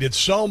Detroit, did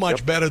so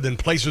much better than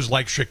places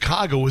like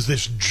Chicago was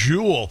this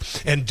jewel,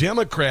 and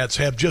Democrats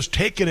have just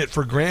taken it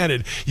for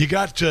granted. You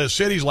got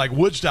cities like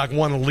Woodstock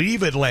want to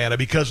leave Atlanta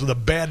because of the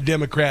bad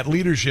Democrat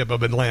leadership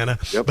of Atlanta.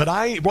 But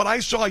what I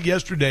saw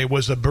yesterday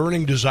was a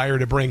burning desire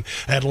to bring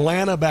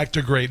Atlanta back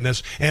to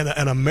greatness and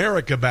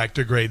America back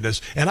to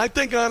greatness. And I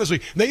think,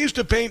 honestly, they used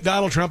to paint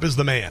Donald Trump as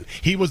the man.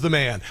 He was the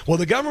man. Well,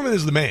 the government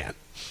is the man.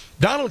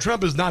 Donald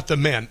Trump is not the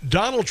man.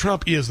 Donald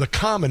Trump is the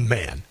common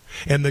man,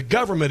 and the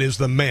government is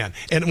the man.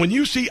 And when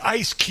you see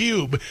Ice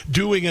Cube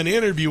doing an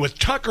interview with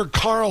Tucker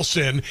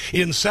Carlson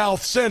in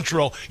South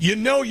Central, you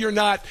know you're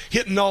not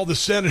hitting all the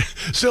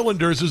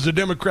cylinders as the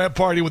Democrat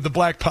Party with the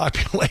black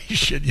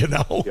population, you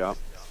know?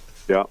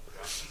 Yeah.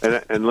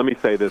 And let me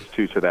say this,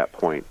 too, to that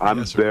point.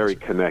 I'm very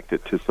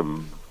connected to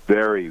some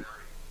very,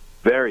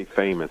 very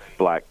famous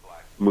black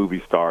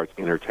movie stars,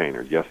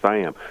 entertainers. Yes, I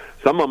am.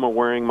 Some of them are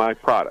wearing my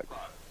products,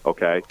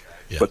 okay?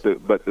 But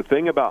the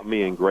thing about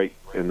me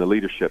and the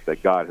leadership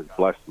that God has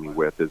blessed me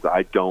with is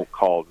I don't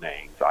call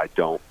names. I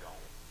don't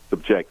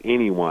subject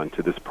anyone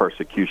to this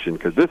persecution,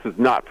 because this is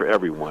not for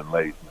everyone,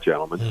 ladies and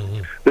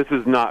gentlemen. This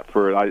is not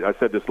for. I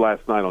said this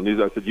last night on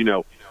news. I said,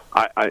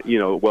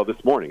 well,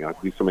 this morning I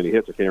do so many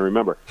hits I can't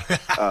remember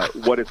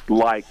what it's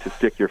like to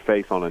stick your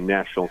face on a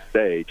national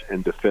stage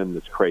and defend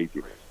this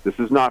craziness. This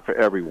is not for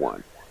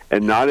everyone,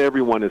 and not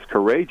everyone is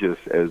courageous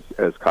as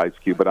Ice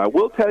Cube. But I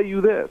will tell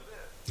you this.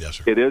 Yes,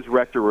 sir. It is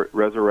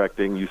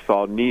resurrecting. You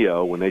saw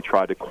Neo when they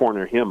tried to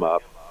corner him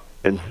up,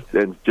 and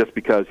just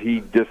because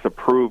he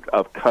disapproved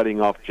of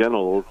cutting off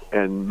genitals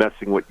and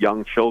messing with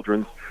young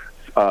children's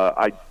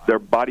their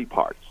body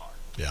parts.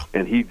 Yeah.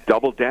 And he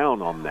doubled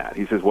down on that.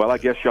 He says, well, I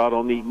guess y'all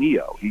don't need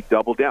Neo. He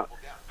doubled down.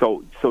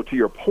 So to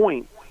your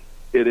point,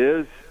 it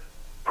is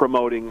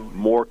promoting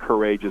more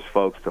courageous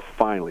folks to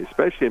finally,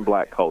 especially in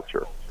black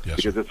culture,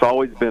 because it's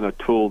always been a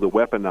tool to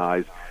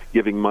weaponize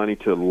giving money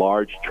to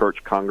large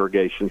church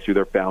congregations through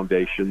their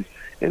foundations.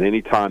 And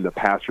anytime the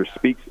pastor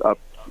speaks up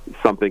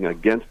something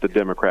against the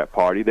Democrat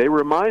Party, they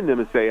remind them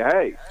and say,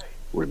 hey,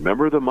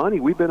 remember the money?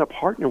 We've been a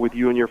partner with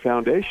you and your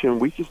foundation.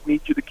 We just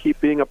need you to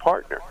keep being a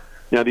partner.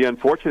 Now, the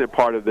unfortunate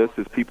part of this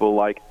is people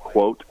like,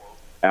 quote,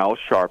 Al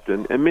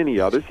Sharpton and many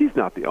others. He's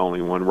not the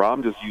only one, Rob.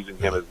 I'm just using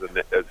him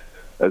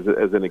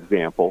as an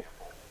example.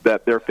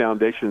 that their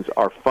foundations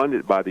are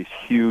funded by these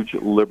huge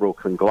liberal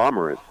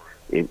conglomerates.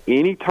 And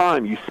any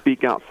time you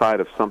speak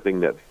outside of something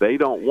that they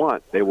don't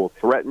want, they will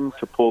threaten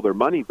to pull their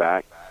money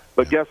back.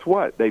 But guess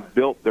what? They've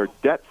built their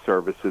debt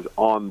services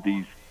on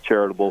these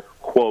charitable,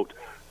 quote,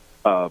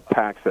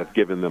 PACs that have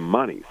given them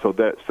money.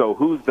 So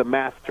who's the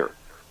master?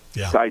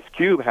 Yeah. Ice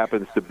Cube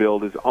happens to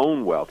build his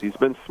own wealth. He's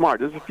been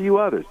smart. There's a few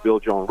others.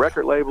 Build your own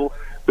record label.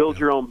 Build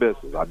your own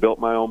business. I built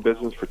my own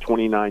business for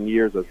 29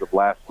 years as of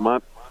last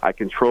month. I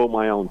control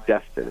my own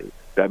destiny.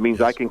 That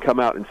means I can come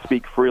out and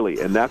speak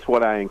freely, and that's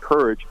what I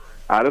encourage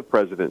out of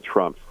President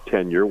Trump's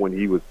tenure when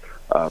he was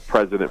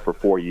president for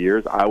 4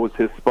 years. I was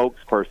his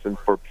spokesperson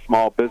for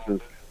small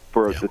business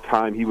for the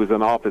time he was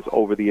in office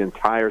over the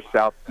entire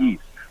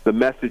Southeast. The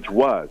message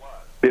was,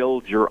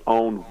 build your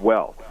own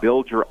wealth.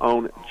 Build your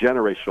own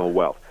generational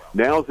wealth.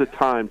 Now's the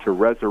time to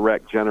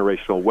resurrect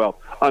generational wealth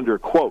under,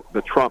 quote,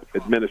 the Trump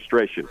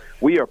administration.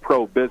 We are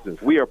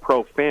pro-business. We are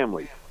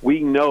pro-family. We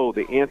know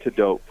the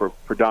antidote for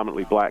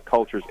predominantly black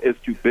cultures is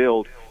to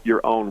build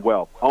your own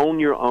wealth. Own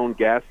your own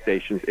gas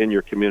stations in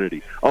your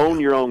community.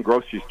 Own your own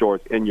grocery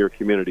stores in your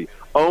community.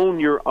 Own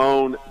your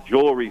own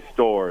jewelry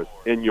stores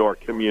in your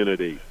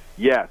community.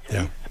 Yes,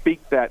 we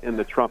speak that in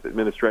the Trump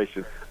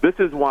administration. This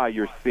is why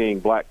you're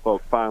seeing black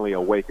folks finally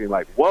awakening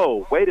like,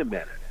 whoa, wait a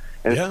minute.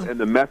 And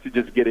the message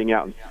is getting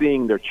out and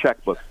seeing their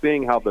checkbooks,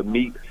 seeing how the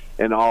meat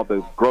and all the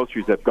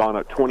groceries have gone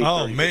up 20%.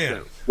 Oh,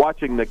 man.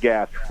 Watching the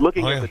gas,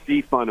 looking at the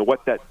defund and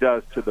what that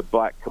does to the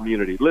black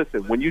community.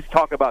 Listen, when you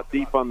talk about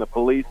defund the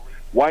police,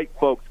 white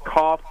folks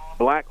cough,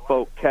 black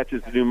folk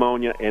catches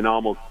pneumonia and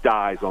almost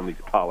dies on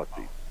these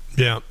policies.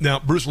 Yeah. Now,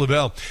 Bruce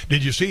Lavelle,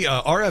 did you see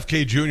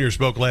RFK Jr.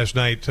 spoke last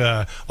night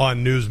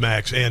on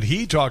Newsmax, and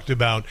he talked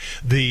about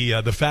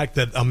the fact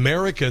that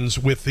Americans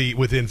with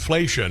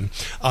inflation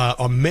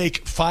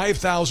make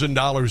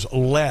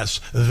 $5,000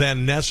 less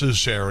than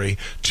necessary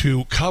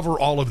to cover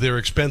all of their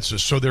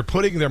expenses. So they're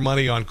putting their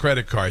money on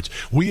credit cards.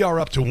 We are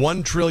up to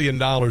 $1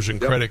 trillion in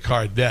credit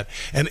card debt,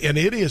 and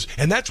it is,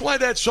 and that's why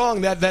that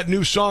song, that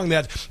new song,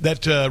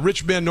 that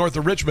Rich Men North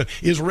of Richmond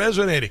is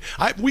resonating.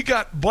 We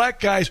got black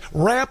guys,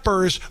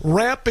 rappers,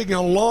 rapping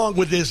along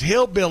with this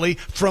hillbilly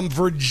from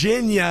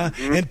Virginia,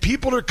 and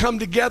people are come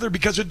together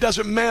because it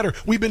doesn't matter.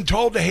 We've been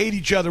told to hate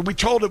each other. We're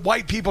told that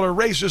white people are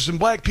racist and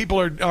black people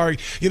are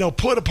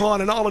put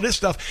upon and all of this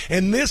stuff.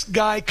 And this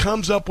guy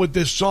comes up with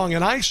this song,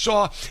 and I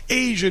saw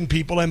Asian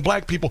people and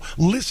black people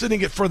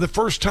listening it for the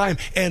first time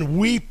and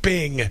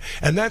weeping.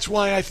 And that's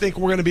why I think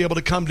we're going to be able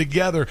to come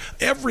together,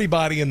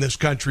 everybody in this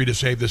country, to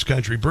save this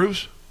country.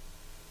 Bruce?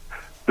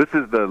 This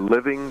is the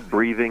living,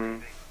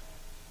 breathing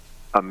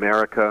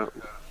America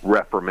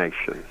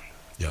Reformation.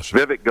 Yes, sir.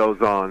 Vivek goes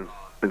on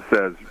and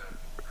says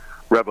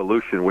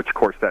revolution, which of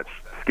course that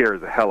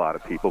scares the hell out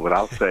of people, but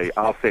I'll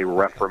say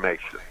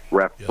reformation.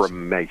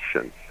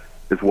 Reformation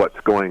is what's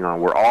going on.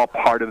 We're all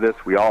part of this.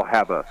 We all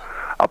have a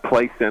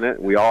place in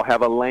it. We all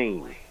have a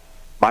lane.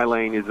 My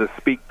lane is to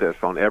speak this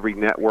on every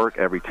network,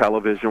 every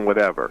television,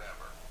 whatever.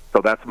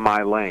 So that's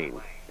my lane.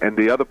 And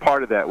the other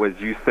part of that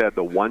was, you said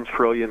the $1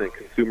 trillion in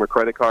consumer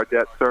credit card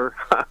debt, sir.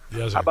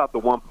 Yes, sir. How about the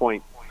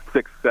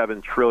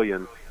 $1.67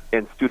 trillion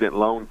in student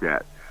loan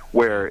debt,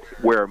 where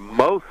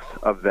most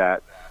of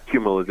that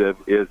cumulative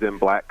is in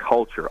black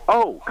culture?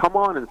 Oh, come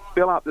on and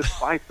fill out this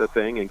FISA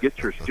thing and get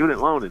your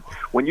student loan, and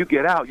when you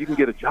get out, you can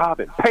get a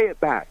job and pay it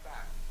back.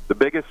 The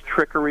biggest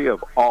trickery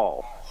of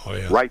all,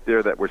 right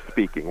there that we're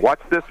speaking. Watch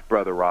this,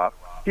 Brother Rob.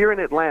 Here in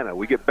Atlanta,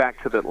 we get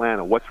back to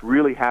Atlanta. What's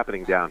really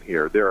happening down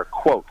here? There are,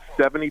 quote,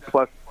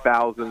 70+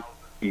 thousand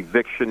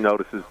eviction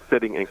notices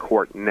sitting in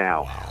court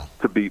now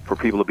for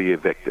people to be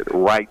evicted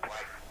right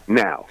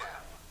now.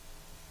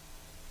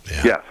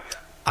 Yeah. Yes.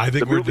 I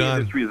think the movie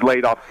industry is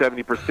laid off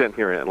 70%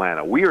 here in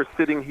Atlanta. We are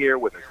sitting here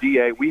with a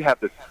DA. We have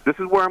this. This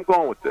is where I'm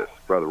going with this,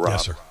 Brother Rob.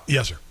 Yes, sir.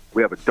 Yes, sir.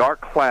 We have a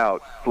dark cloud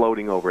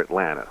floating over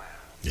Atlanta.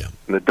 Yeah.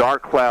 And the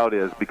dark cloud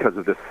is because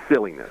of this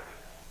silliness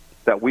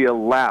that we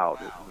allowed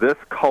this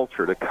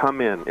culture to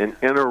come in and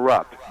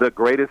interrupt the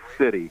greatest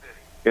city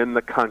in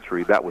the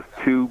country that was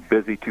too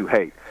busy to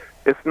hate.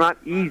 It's not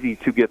easy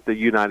to get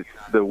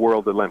the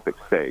World Olympic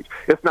stage.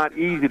 It's not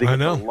easy to get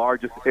the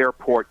largest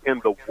airport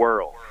in the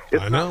world.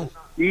 It's not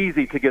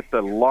easy to get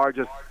the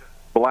largest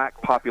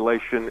black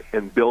population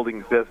in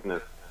building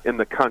business in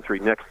the country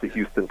next to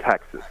Houston,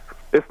 Texas.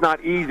 It's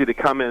not easy to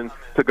come in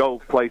to go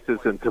places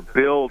and to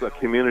build a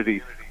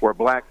community where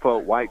black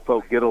folk, white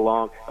folk get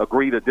along,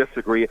 agree to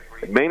disagree.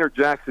 And Maynard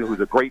Jackson, who's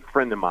a great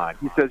friend of mine,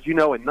 he says, in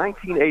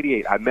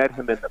 1988, I met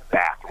him in the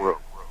bathroom.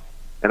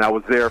 And I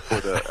was there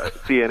for the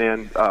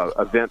CNN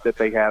event that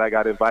they had. I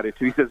got invited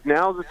to. He says,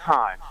 now's the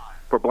time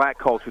for black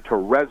culture to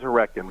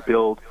resurrect and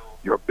build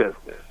your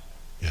business.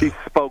 Yeah. He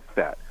spoke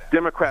that.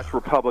 Democrats,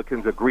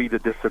 Republicans agree to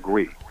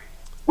disagree.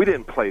 We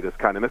didn't play this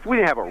kind of mess. We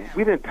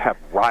didn't have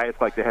riots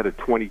like they had in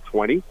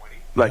 2020.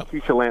 Like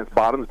Keisha Lance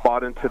Bottoms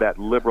bought into that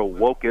liberal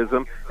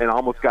wokeism and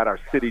almost got our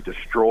city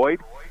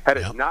destroyed. Had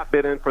it not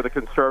been in for the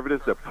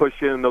conservatives to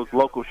push in those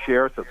local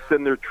sheriffs to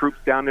send their troops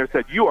down there and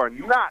said, you are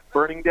not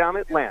burning down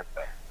Atlanta.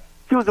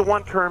 He was a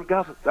one-term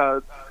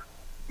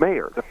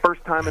mayor, the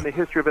first time in the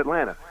history of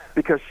Atlanta,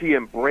 because she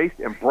embraced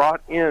and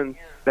brought in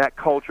that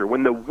culture.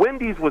 When the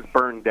Wendy's was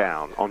burned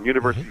down on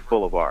University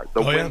Boulevard,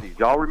 Wendy's,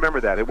 y'all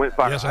remember that? It went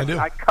viral. Yes, I do.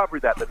 I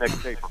covered that the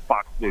next day for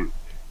Fox News,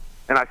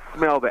 and I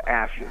smelled the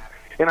ashes.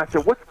 And I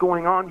said, what's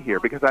going on here?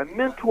 Because I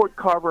mentored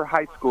Carver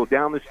High School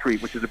down the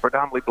street, which is a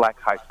predominantly black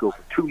high school,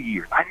 for 2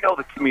 years. I know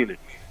the community.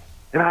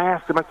 And I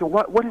asked him, I said,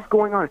 what is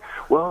going on?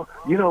 Well,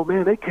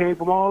 man, they came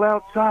from all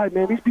outside,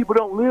 man. These people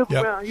don't live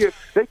around here.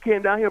 They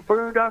came down here and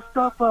burned our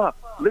stuff up.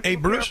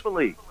 Listen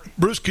carefully.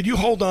 Bruce, could you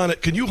hold on?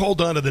 Can you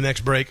hold on to the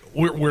next break?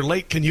 We're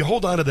late. Can you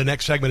hold on to the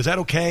next segment? Is that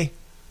okay?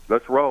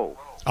 Let's roll.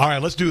 All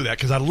right, let's do that,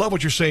 because I love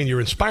what you're saying. You're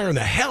inspiring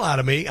the hell out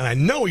of me, and I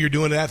know you're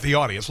doing that for the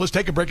audience. Let's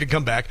take a break and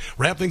come back,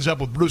 wrap things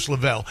up with Bruce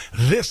Lavelle.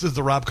 This is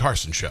the Rob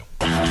Carson Show.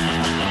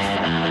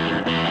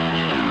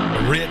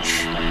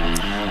 Rich,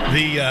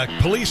 the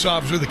police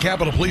officer, the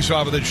Capitol police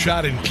officer that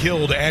shot and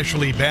killed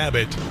Ashley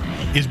Babbitt,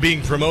 is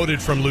being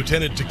promoted from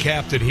lieutenant to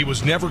captain. He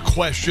was never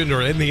questioned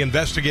or any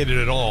investigated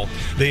at all.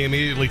 They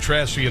immediately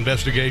trashed the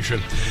investigation.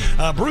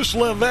 Bruce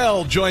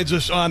Lavelle joins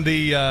us on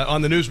the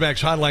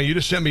Newsmax hotline. You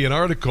just sent me an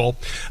article,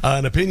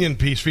 an opinion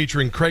piece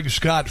featuring Craig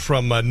Scott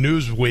from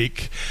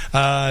Newsweek.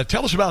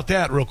 Tell us about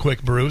that real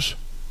quick, Bruce.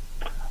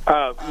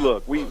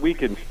 Look, we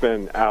can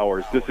spend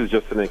hours. This is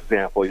just an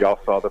example. Y'all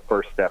saw the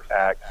First Step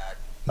Act.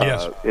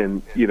 Yes.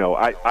 And,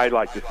 I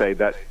like to say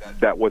that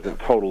wasn't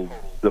total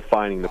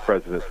defining the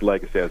president's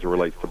legacy as it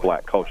relates to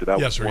black culture. That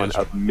was one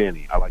of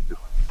many. I like to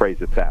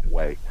phrase it that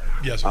way.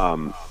 Yes.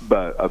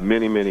 But of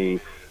many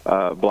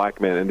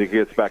black men, and it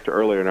gets back to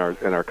earlier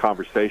in our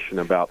conversation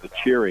about the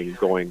cheering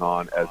going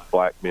on as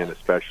black men,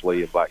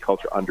 especially in black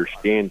culture,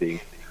 understanding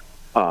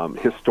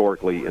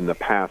historically in the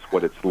past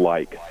what it's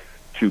like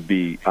to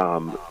be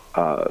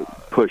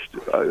pushed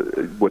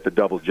with the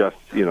double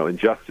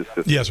injustice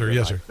system. Yes, sir.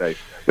 Yes, sir. But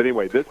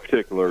anyway, this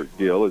particular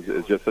deal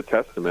is just a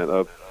testament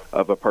of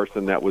a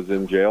person that was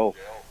in jail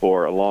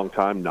for a long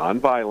time,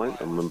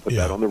 nonviolent. I'm going to put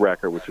that on the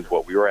record, which is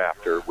what we were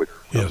after, with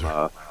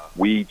some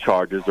weed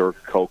charges or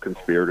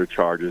co-conspirator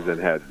charges,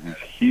 and had these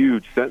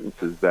huge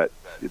sentences. That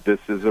this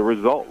is a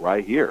result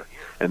right here.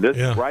 And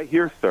this right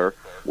here, sir,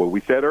 what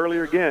we said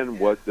earlier again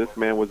was this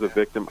man was a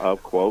victim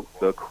of, quote,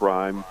 the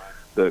crime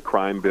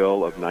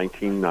bill of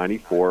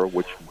 1994,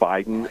 which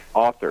Biden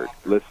authored.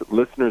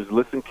 Listeners,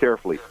 listen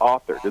carefully.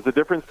 Authored. There's a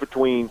difference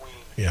between,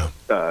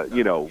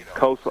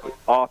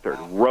 co-authored,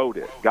 wrote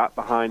it, got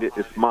behind it,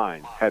 it's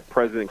mine, had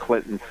President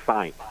Clinton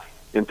sign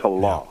into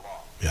law.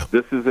 Yeah.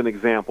 This is an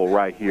example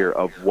right here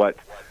of what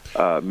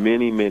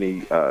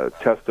many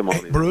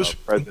testimonies Bruce,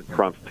 of President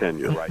Trump's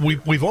tenure. Right.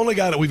 We've only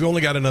got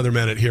another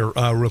minute here,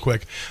 real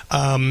quick.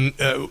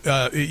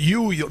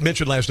 You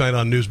mentioned last night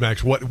on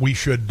Newsmax what we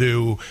should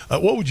do.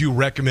 What would you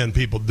recommend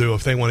people do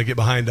if they want to get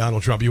behind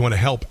Donald Trump? You want to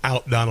help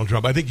out Donald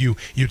Trump? I think you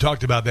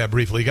talked about that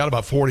briefly. You got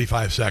about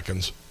 45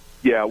 seconds.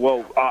 Yeah.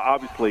 Well,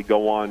 obviously,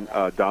 go on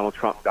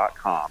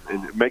DonaldTrump.com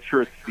and make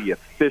sure it's the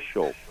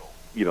official.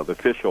 The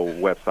official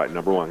website,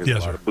 number one.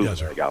 There's a lot of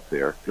bootleg out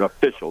there.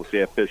 Official, say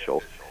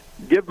official.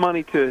 Give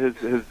money to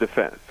his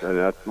defense, and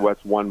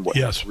that's one way.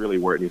 That's really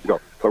where it needs to go.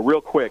 But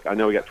real quick, I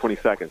know we got 20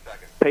 seconds.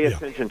 Pay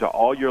attention to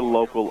all your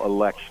local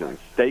elections: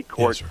 state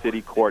court,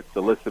 city court,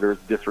 solicitors,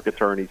 district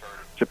attorneys,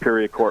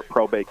 superior court,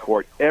 probate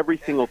court. Every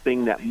single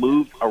thing that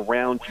moves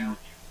around you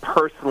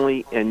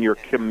personally in your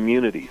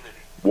communities.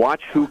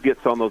 Watch who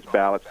gets on those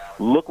ballots.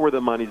 Look where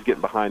the money's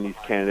getting behind these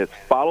candidates.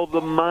 Follow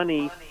the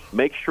money.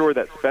 Make sure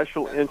that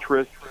special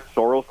interest,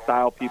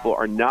 Soros-style people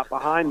are not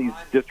behind these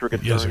district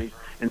attorneys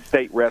and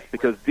state reps,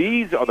 because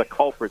these are the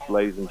culprits,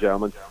 ladies and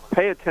gentlemen.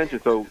 Pay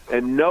attention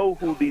and know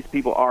who these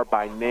people are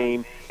by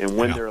name and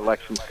when their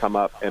elections come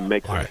up, and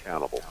make them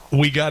accountable.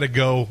 We got to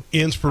go.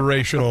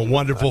 Inspirational,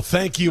 wonderful.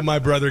 Thank you, my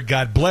brother.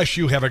 God bless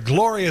you. Have a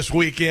glorious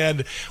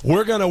weekend.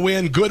 We're going to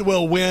win. Good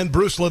will win.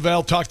 Bruce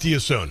Lavelle, talk to you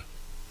soon.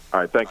 All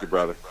right. Thank you,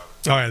 brother.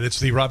 All right. It's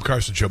the Rob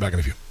Carson Show. Back in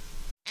a few.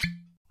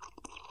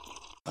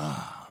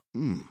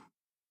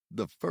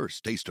 The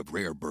first taste of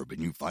rare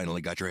bourbon you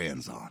finally got your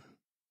hands on.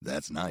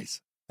 That's nice.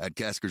 At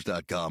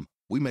Caskers.com,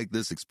 we make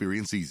this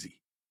experience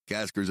easy.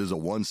 Caskers is a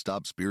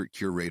one-stop spirit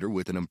curator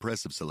with an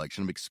impressive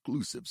selection of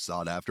exclusive,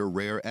 sought-after,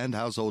 rare, and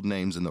household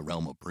names in the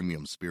realm of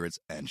premium spirits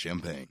and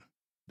champagne.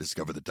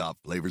 Discover the top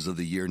flavors of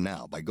the year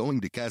now by going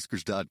to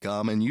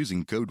Caskers.com and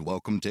using code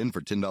WELCOME10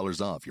 for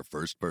 $10 off your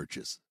first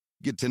purchase.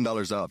 Get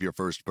 $10 off your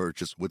first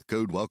purchase with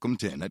code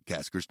WELCOME10 at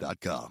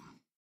Caskers.com.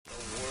 The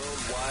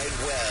World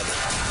Wide Web.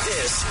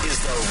 This is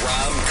the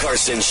Rob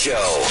Carson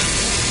Show.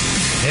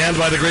 And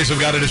by the grace of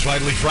God, it is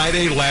finally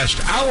Friday,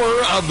 last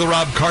hour of the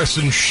Rob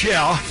Carson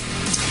Show.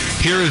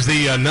 Here is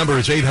the number.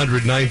 It's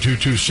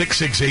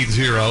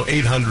 800-922-6680.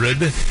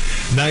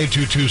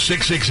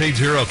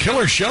 800-922-6680.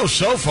 Killer show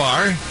so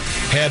far.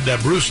 Had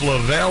Bruce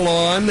Lavelle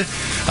on,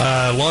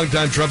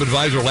 longtime Trump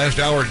advisor. Last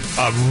hour,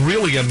 a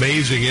really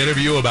amazing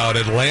interview about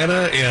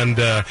Atlanta and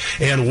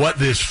what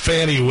this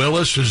Fannie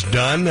Willis has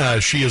done.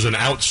 She is an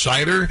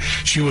outsider.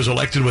 She was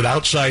elected with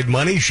outside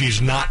money.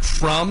 She's not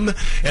from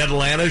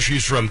Atlanta.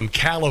 She's from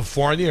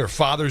California. Her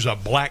father's a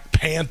Black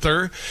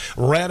Panther,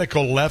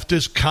 radical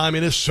leftist,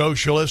 communist,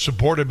 socialist,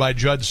 supported by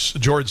George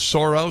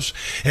Soros,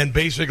 and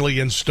basically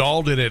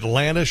installed in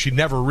Atlanta. She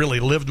never really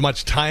lived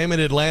much time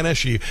in Atlanta.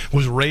 She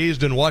was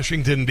raised in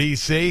Washington,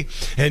 D.C.,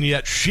 and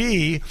yet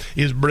she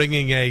is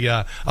bringing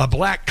a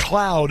black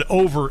cloud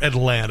over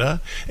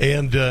Atlanta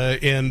and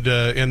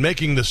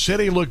making the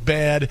city look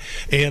bad.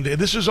 And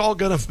this is all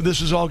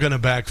gonna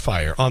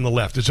backfire on the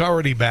left. It's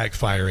already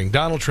backfiring.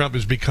 Donald Trump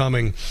is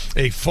becoming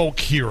a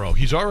folk hero.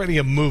 He's already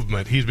a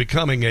movement. He's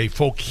becoming a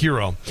folk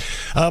hero.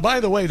 By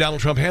the way,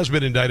 Donald Trump has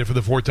been indicted for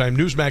the fourth time.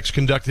 Newsmax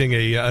conducting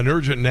an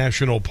urgent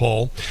national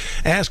poll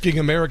asking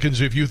Americans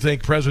if you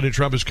think President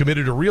Trump has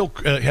committed a real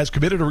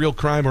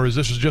crime, or is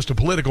this just a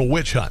political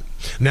witch hunt.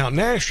 Now,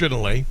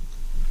 nationally,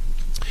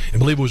 I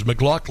believe it was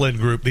McLaughlin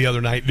Group the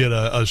other night did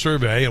a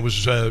survey. It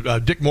was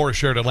Dick Morris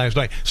shared it last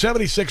night.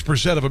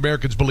 76% of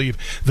Americans believe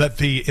that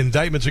the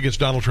indictments against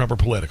Donald Trump are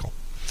political.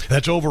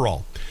 That's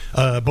overall.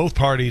 Both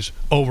parties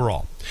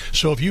overall.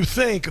 So if you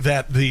think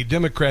that the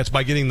Democrats,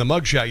 by getting the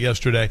mugshot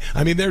yesterday,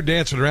 I mean, they're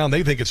dancing around.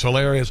 They think it's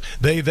hilarious.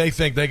 They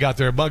think they got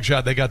their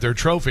mugshot. They got their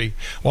trophy.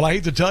 Well, I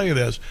hate to tell you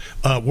this.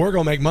 We're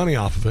going to make money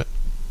off of it.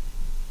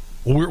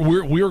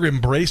 We're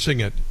embracing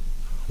it.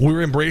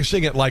 We're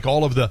embracing it like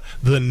all of the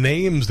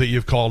names that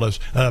you've called us,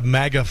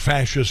 MAGA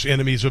fascists,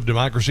 enemies of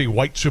democracy,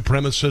 white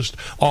supremacists,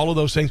 all of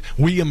those things.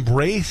 We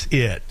embrace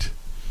it.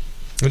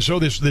 And so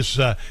this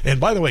and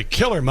by the way,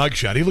 killer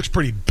mugshot. He looks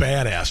pretty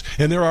badass.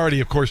 And they're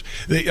already, of course,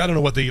 I don't know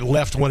what the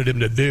left wanted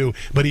him to do,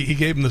 but he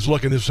gave him this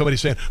look, and there's somebody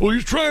saying, well,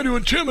 he's trying to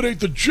intimidate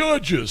the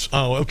judges.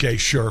 Oh, okay,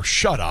 sure.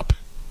 Shut up.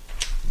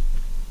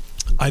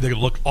 I think it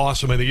looked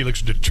awesome. I think he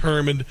looks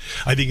determined.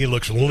 I think he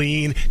looks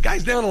lean.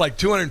 Guy's down to like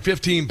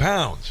 215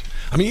 pounds.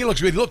 I mean, he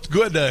looked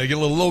good a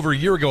little over a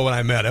year ago when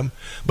I met him,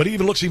 but he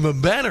looks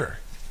even better.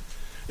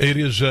 It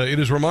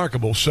is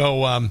remarkable.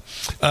 So,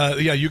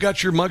 yeah, you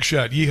got your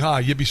mugshot.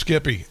 Yeehaw, yippee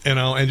skippy,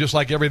 and just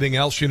like everything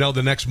else,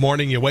 the next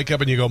morning you wake up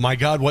and you go, my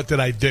God, what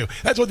did I do?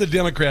 That's what the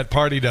Democrat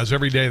Party does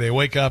every day. They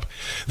wake up,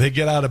 they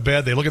get out of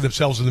bed, they look at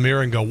themselves in the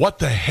mirror and go, what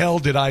the hell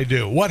did I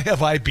do? What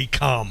have I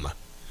become?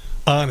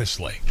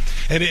 Honestly.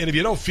 And if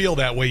you don't feel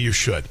that way, you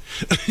should.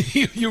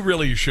 You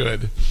really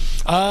should.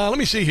 Let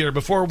me see here.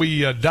 Before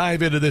we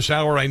dive into this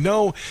hour, I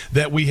know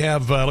that we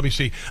have, Art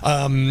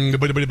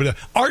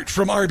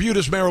from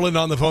Arbutus, Maryland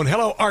on the phone.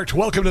 Hello, Art.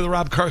 Welcome to the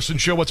Rob Carson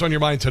Show. What's on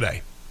your mind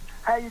today?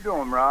 How you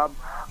doing, Rob?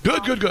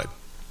 Good.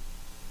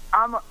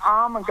 I'm a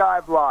guy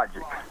of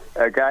logic,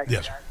 okay?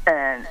 Yes.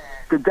 And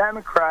the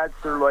Democrats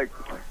are like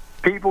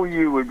people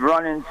you would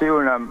run into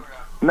in a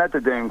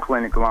methadone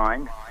clinic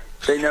line.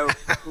 They know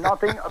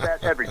nothing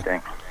about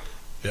everything.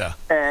 Yeah.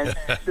 And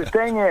the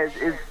thing is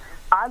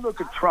I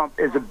look at Trump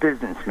as a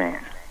businessman.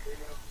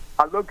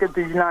 I look at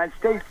the United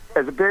States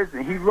as a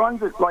business. He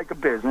runs it like a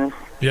business.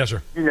 Yes,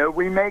 sir.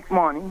 We make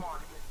money.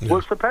 Yes.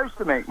 We're supposed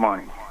to make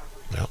money.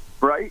 Yep.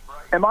 Right?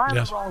 Am I on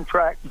the wrong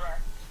track?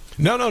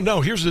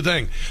 No. Here's the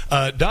thing.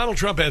 Donald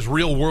Trump has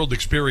real world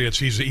experience.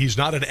 He's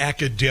not an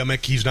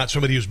academic. He's not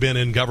somebody who's been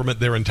in government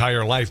their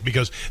entire life,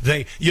 because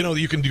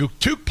you can do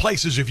two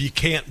places if you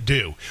can't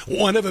do.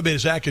 One of them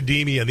is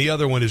academia and the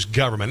other one is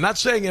government. Not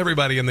saying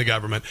everybody in the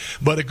government,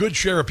 but a good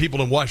share of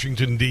people in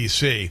Washington,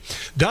 D.C.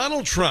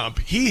 Donald Trump,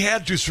 he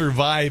had to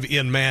survive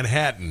in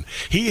Manhattan.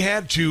 He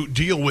had to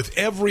deal with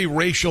every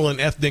racial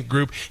and ethnic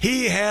group.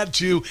 He had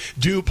to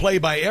play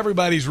by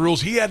everybody's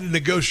rules. He had to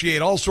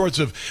negotiate all sorts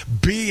of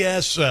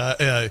BS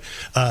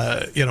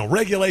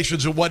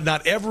regulations and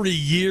whatnot. Every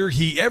year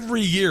he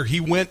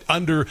went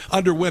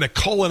underwent a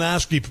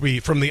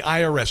colonoscopy from the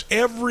IRS.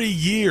 Every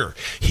year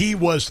he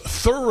was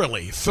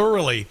thoroughly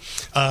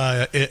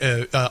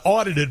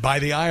audited by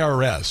the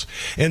IRS,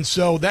 and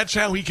so that's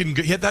how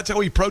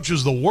he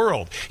approaches the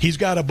world. He's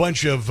got a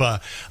bunch of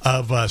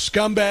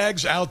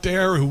scumbags out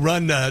there who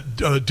run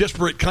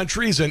disparate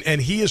countries,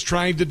 and he is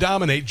trying to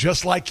dominate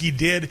just like he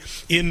did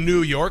in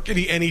New York, and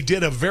he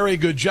did a very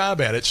good job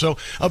at it. So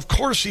of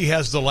course he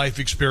has the life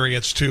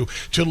experience to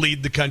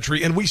lead the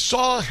country, and we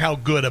saw how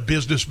good a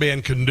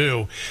businessman can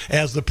do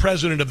as the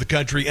president of the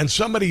country, and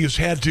somebody who's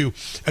had to,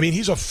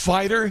 he's a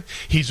fighter,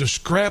 he's a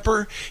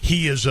scrapper,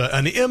 he is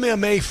an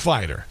MMA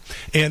fighter,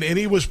 and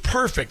he was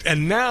perfect,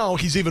 and now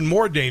he's even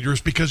more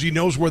dangerous because he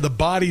knows where the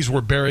bodies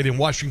were buried in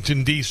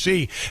Washington,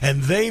 D.C.,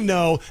 and they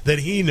know that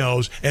he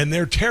knows, and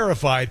they're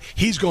terrified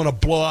he's going to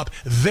blow up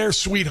their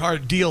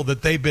sweetheart deal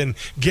that they've been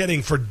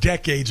getting for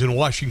decades in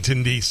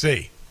Washington,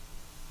 D.C.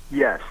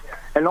 Yes.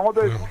 And all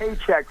those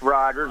paycheck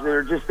riders that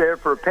are just there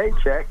for a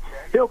paycheck,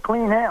 he'll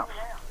clean house.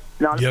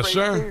 Not yes, afraid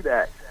sir. to do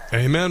that.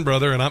 Amen,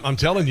 brother. And I'm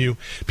telling you,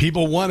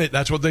 people want it.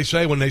 That's what they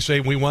say when they say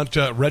we want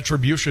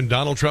retribution.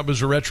 Donald Trump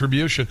is a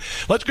retribution.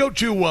 Let's go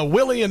to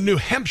Willie in New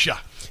Hampshire.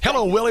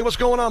 Hello, Willie. What's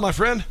going on, my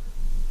friend?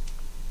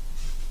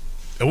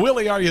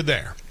 Willie, are you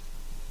there?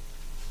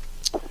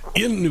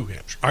 In New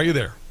Hampshire. Are you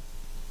there?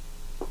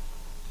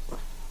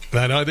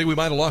 I think we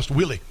might have lost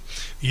Willie.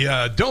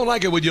 Yeah, don't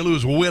like it when you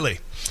lose Willie.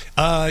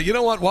 You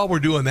know what? While we're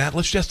doing that,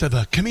 let's just have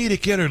a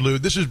comedic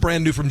interlude. This is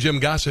brand new from Jim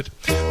Gossett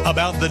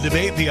about the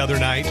debate the other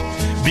night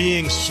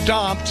being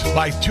stomped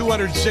by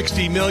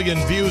 260 million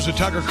views of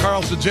Tucker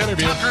Carlson's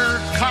interview.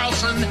 Tucker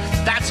Carlson,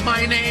 that's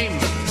my name.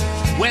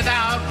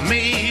 Without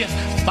me,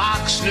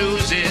 Fox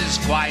News is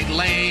quite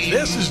lame.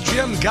 This is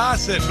Jim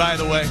Gossett, by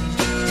the way.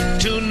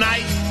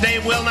 Tonight they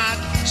will not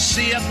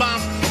see a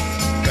bump,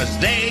 'cause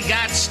they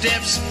got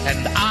stiffs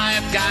and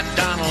I've got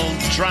Donald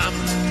Trump.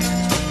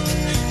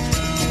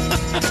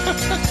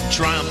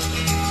 Trump.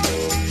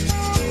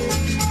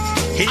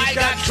 I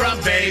got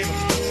Trump, babe.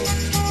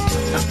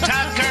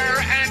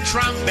 Tucker and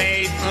Trump,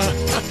 babe.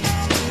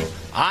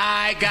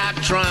 I got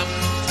Trump.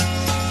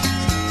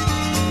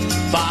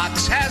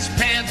 Fox has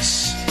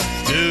Pence.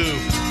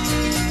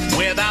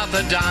 Without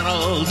the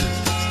Donald,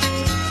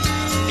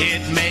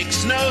 it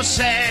makes no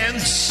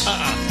sense.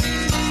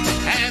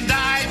 And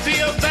I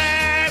feel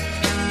bad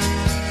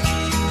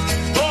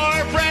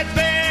for Brett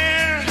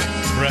Baer.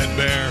 Brett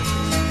Baer.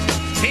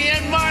 He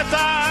and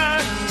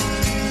Martha,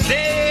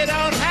 they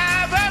don't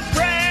have a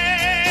prayer.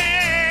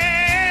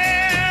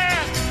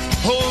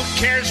 Who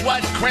cares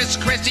what Chris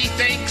Christie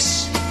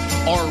thinks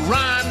or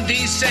Ron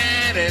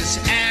DeSantis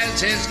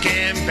as his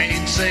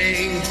campaign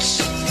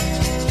sings?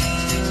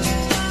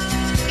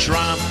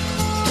 Trump.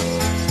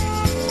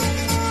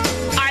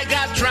 I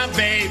got Trump,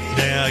 babe.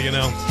 Yeah, you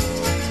know.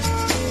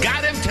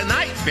 Got him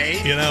tonight,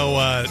 babe. You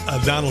know,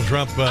 Donald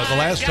Trump, the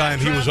last time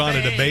he was on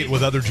a debate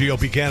with other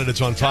GOP candidates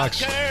on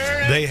Fox,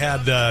 they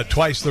had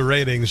twice the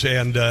ratings,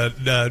 and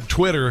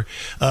Twitter,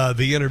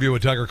 the interview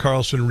with Tucker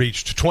Carlson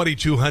reached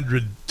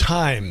 2,200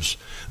 times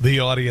the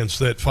audience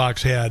that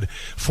Fox had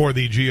for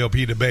the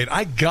GOP debate.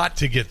 I got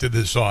to get to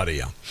this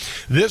audio.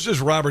 This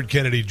is Robert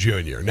Kennedy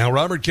Jr. Now,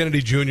 Robert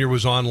Kennedy Jr.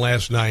 was on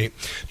last night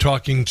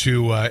talking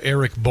to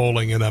Eric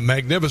Bolling in a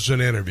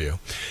magnificent interview.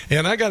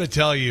 And I got to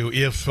tell you,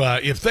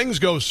 if things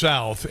go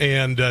south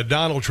and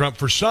Donald Trump,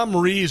 for some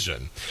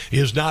reason,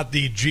 is not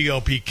the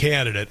GOP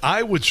candidate,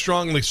 I would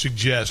strongly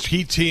suggest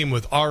he team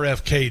with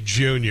RFK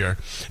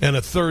Jr. and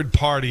a third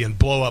party and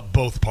blow up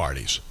both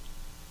parties.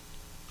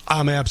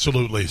 I'm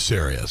absolutely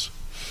serious.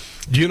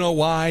 Do you know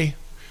why?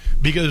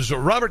 Because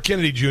Robert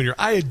Kennedy Jr.,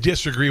 I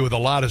disagree with a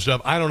lot of stuff.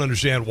 I don't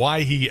understand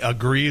why he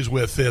agrees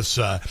with this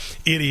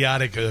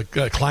idiotic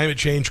climate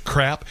change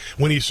crap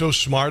when he's so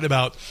smart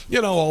about,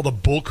 all the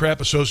bull crap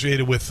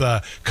associated with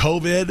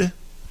COVID.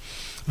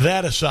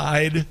 That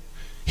aside,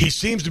 he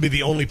seems to be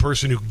the only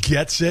person who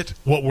gets it,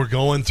 what we're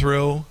going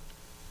through.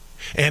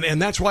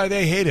 And that's why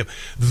they hate him.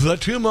 The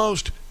two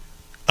most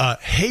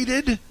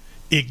hated,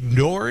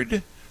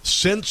 ignored,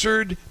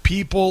 censored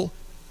people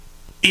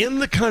in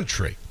the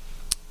country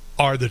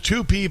are the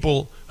two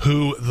people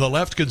who the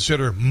left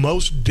consider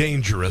most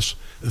dangerous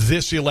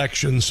this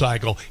election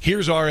cycle.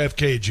 Here's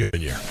RFK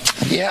Jr.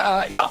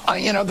 Yeah,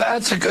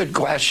 that's a good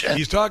question.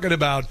 He's talking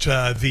about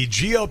the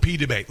GOP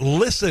debate.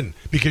 Listen,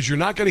 because you're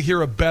not going to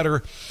hear a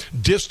better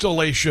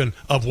distillation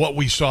of what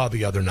we saw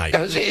the other night.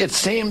 It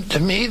seemed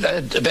to me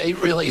that debate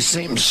really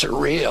seemed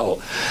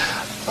surreal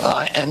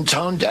and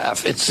tone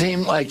deaf. It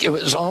seemed like it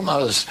was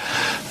almost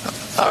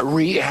a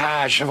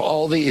rehash of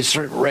all these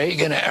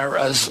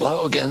Reagan-era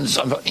slogans.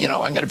 I'm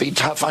going to be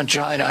tough on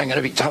China. I'm going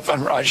to be tough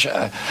on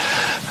Russia.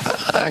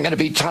 I'm going to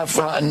be tough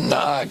on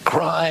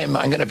crime.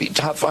 I'm going to be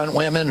tough on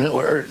women who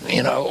are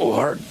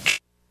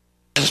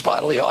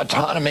bodily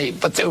autonomy.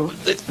 But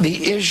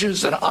the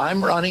issues that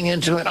I'm running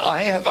into, and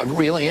I have a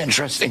really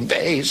interesting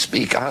base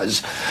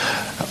because,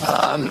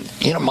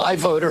 my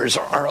voters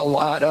are a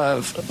lot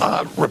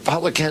of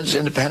Republicans,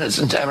 independents,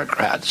 and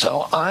Democrats.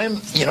 So I'm,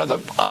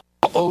 the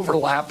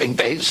overlapping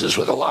bases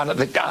with a lot of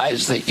the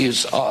guys that you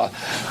saw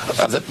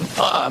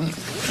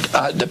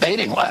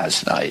debating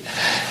last night.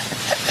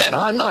 And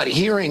I'm not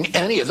hearing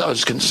any of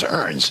those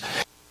concerns.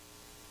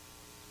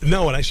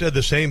 No, and I said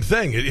the same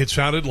thing. It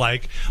sounded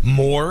like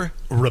more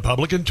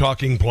Republican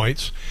talking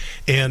points.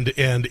 And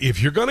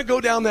if you're going to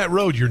go down that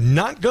road, you're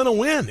not going to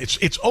win.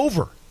 It's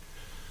over.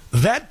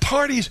 That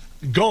party's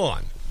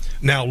gone.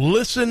 Now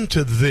listen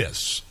to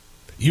this.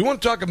 You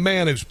want to talk a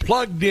man who's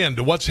plugged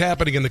into what's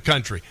happening in the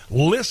country.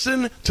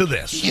 Listen to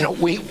this.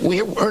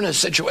 We're in a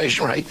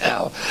situation right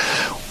now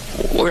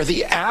where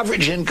the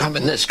average income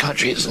in this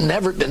country has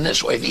never been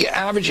this way. The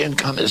average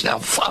income is now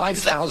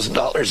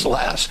 $5,000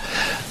 less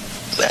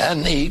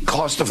than the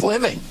cost of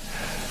living.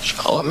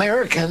 So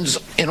Americans,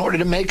 in order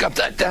to make up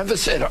that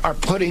deficit, are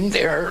putting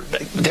their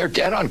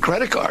debt on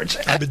credit cards.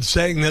 I've been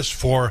saying this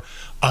for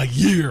a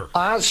year.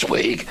 Last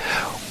week,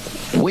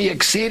 We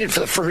exceeded for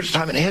the first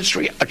time in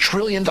history $1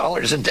 trillion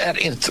in debt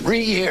in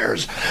 3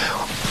 years.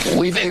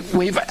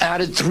 We've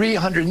added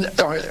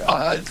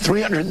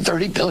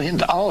 $330 billion,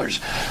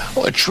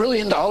 $1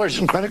 trillion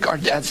in credit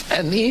card debts,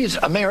 and these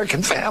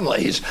American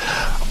families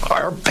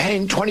are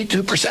paying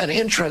 22%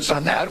 interest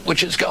on that,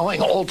 which is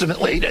going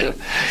ultimately to,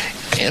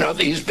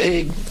 these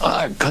big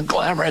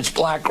conglomerates,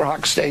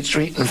 BlackRock, State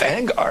Street, and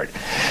Vanguard.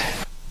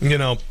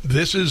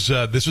 This is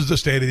the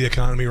state of the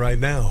economy right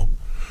now.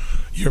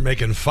 You're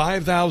making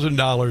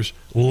 $5,000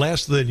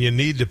 less than you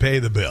need to pay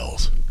the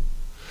bills.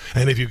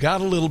 And if you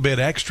got a little bit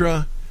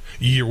extra,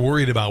 you're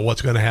worried about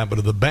what's going to happen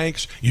to the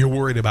banks. You're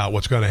worried about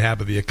what's going to happen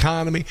to the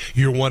economy.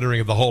 You're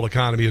wondering if the whole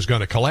economy is going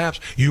to collapse.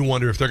 You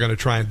wonder if they're going to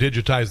try and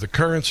digitize the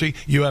currency.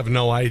 You have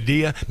no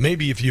idea.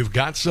 Maybe if you've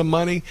got some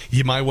money,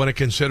 you might want to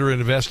consider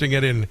investing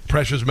it in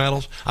precious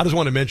metals. I just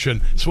want to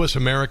mention Swiss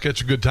America.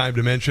 It's a good time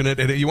to mention it.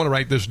 And you want to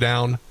write this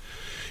down.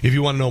 If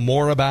you want to know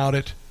more about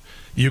it,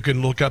 you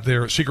can look up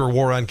their secret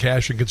war on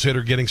cash and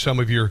consider getting some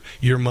of your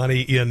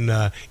money in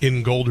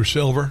gold or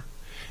silver.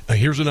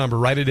 Here's a number.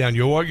 Write it down.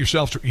 You owe it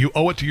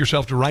to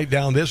yourself to write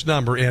down this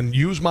number and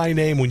use my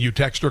name when you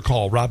text or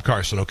call. Rob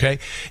Carson, okay?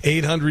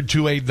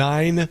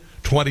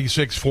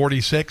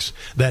 800-289-2646.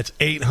 That's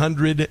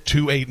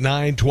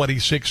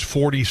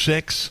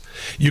 800-289-2646.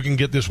 You can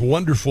get this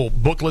wonderful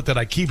booklet that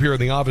I keep here in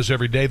the office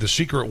every day, The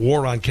Secret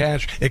War on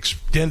Cash,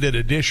 extended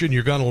edition.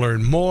 You're going to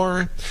learn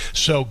more.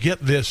 So get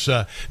this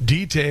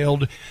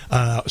detailed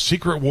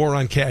Secret War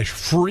on Cash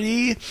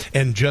free.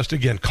 And just,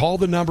 again, call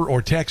the number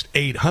or text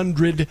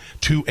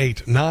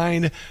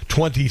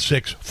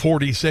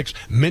 800-289-2646.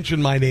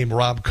 Mention my name,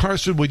 Rob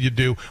Carson, when you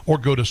do, or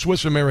go to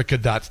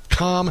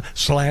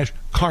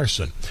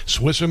SwissAmerica.com/Carson.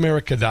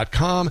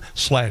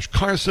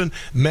 SwissAmerica.com/Carson.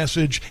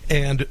 Message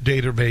and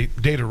data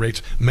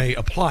rates may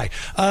apply.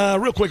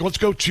 Real quick, let's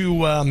go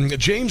to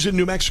James in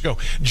New Mexico.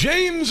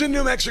 James in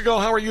New Mexico,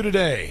 how are you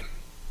today?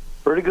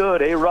 Pretty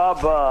good. Hey, Rob,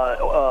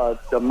 the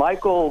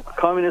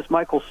communist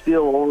Michael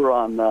Steele over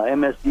on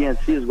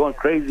MSDNC is going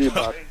crazy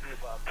about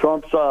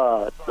Trump's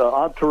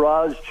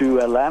entourage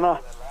to Atlanta.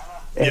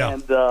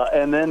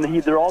 And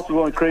then they're also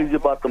going crazy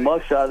about the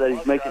mugshot that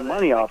he's making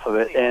money off of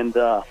it. And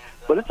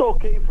but it's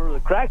okay for the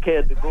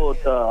crackhead to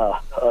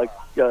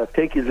go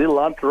take his little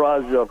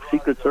entourage of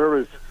Secret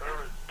Service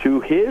to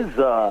his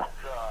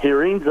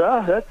hearings.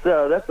 That's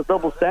a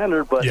double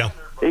standard. But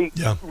hey,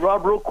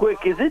 Rob, real quick,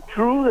 is it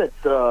true that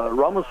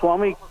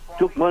Ramaswamy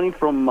took money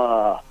from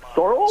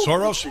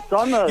Soros? It's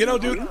on the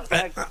dude,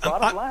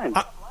 bottom line.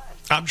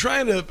 I'm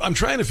trying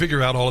to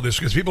figure out all of this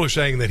because people are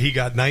saying that he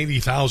got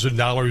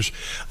 $90,000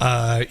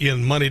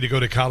 in money to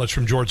go to college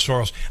from George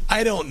Soros.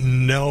 I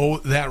don't know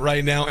that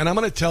right now, and I'm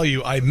going to tell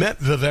you, I met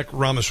Vivek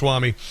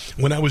Ramaswamy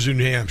when I was in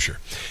New Hampshire,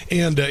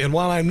 and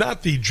while I'm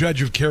not the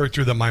judge of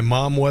character that my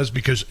mom was,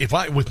 because if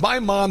my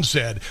mom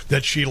said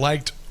that she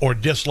liked or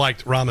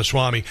disliked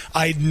Ramaswamy,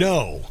 I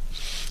know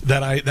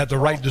that the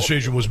right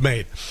decision was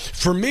made.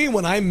 For me,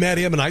 when I met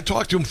him and I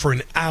talked to him for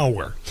an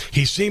hour,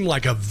 he seemed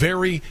like a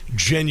very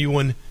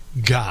genuine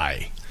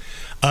guy.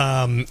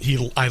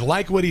 I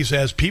like what he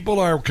says. People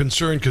are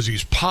concerned because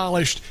he's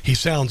polished. He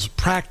sounds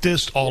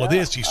practiced. All of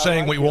this. He's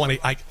saying what you want to.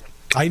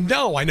 I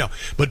know.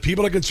 But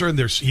people are concerned.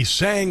 He's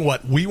saying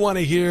what we want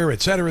to hear,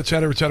 et cetera, et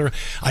cetera, et cetera.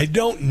 I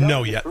don't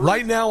know yet.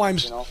 Right now, I'm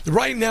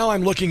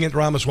looking at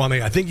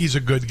Ramaswamy. I think he's a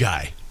good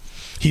guy.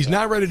 He's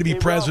not ready to be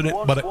president,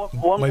 but I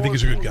think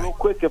he's a good guy. Real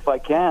quick, if I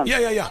can.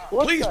 Yeah.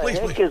 Please. What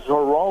the heck is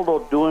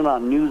Geraldo doing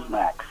on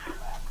Newsmax?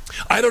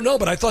 I don't know,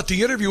 but I thought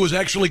the interview was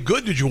actually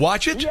good. Did you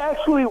watch it? He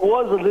actually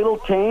was a little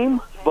tame,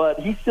 but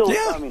he's still a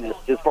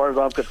communist as far as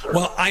I'm concerned.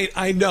 Well,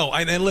 I know.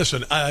 And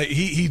listen,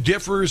 he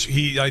differs.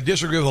 I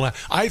disagree with a lot.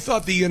 I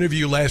thought the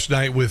interview last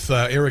night with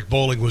Eric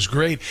Bolling was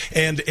great.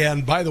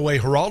 And by the way,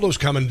 Geraldo's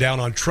coming down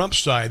on Trump's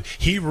side.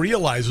 He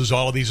realizes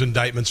all of these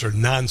indictments are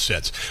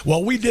nonsense.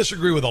 Well, we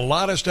disagree with a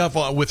lot of stuff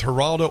with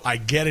Geraldo. I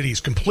get it.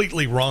 He's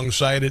completely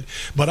wrong-sided.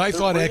 But I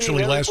thought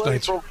actually last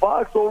night's from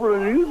Fox over to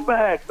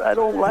Newsmax. I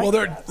don't like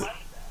that.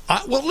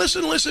 Well,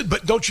 listen,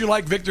 but don't you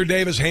like Victor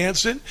Davis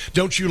Hanson?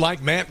 Don't you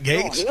like Matt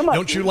Gaetz?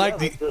 Don't you like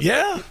the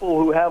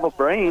people who have a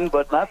brain,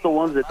 but not the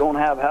ones that don't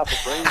have half a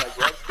brain, like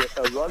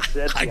Rudd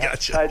said. I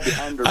got you. Tied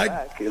behind their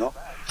back,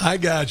 I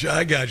got you.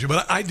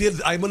 But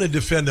I'm going to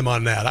defend him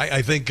on that.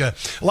 I think a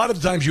lot of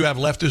times you have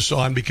leftists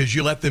on because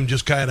you let them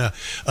just kind of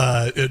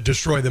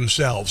destroy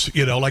themselves,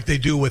 like they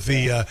do with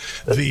the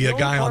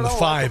guy on the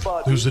 5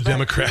 who's a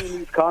Democrat.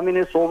 These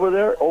communists over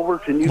there, over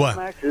to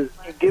Newsmax, is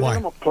giving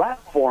them a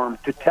platform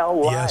to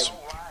tell lies. Yes.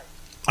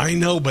 I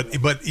know,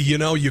 but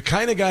you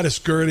kind of got to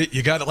skirt it.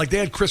 You got to, like they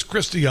had Chris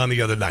Christie on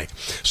the other night.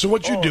 So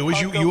what you do is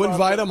you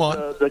invite him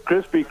on. The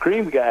Krispy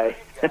Kreme guy.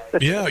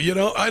 Yeah,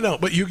 I know,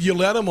 but you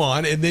let them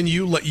on, and then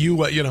you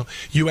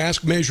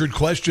ask measured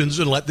questions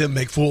and let them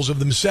make fools of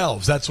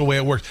themselves. That's the way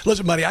it works.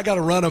 Listen, buddy, I got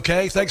to run.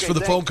 Okay, thanks for the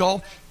phone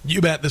call.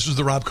 You bet. This is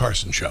the Rob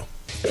Carson Show.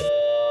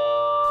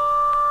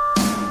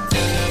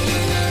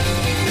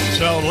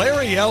 So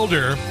Larry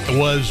Elder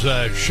was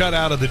shut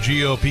out of the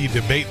GOP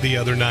debate the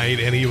other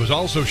night, and he was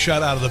also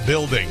shut out of the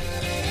building.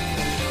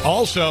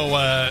 Also,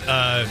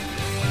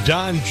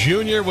 Don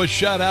Jr. was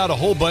shut out. A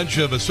whole bunch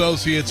of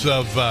associates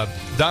of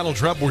Donald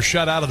Trump were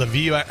shut out of the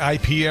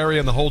VIP area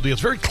and the whole deal.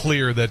 It's very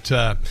clear that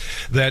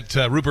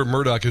Rupert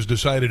Murdoch has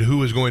decided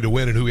who is going to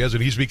win and who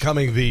hasn't. He's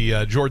becoming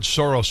the George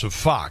Soros of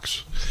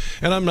Fox.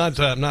 And I'm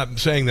not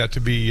saying that to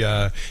be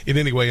in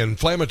any way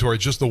inflammatory.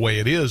 It's just the way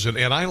it is.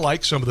 And I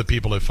like some of the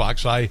people at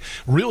Fox. I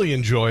really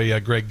enjoy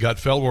Greg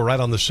Gutfeld. We're right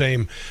on the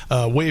same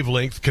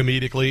wavelength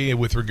comedically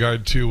with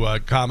regard to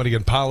comedy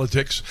and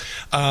politics.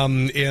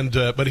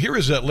 But here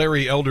is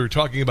Larry Elder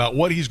talking about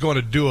what he's going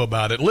to do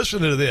about it.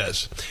 Listen to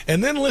this.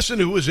 And then listen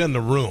to who was in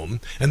the room.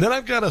 And then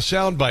I've got a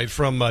soundbite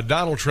from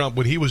Donald Trump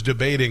when he was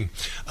debating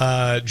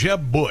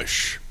Jeb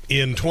Bush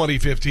in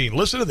 2015.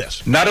 Listen to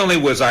this. Not only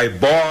was I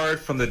barred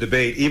from the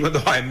debate, even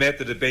though I met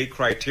the debate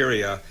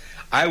criteria,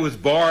 I was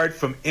barred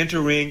from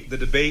entering the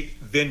debate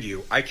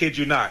venue. I kid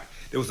you not.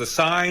 There was a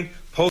sign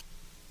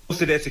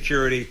posted at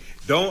security,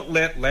 "Don't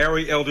let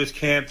Larry Elder's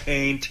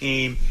campaign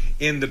team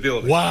in the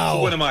building." Wow.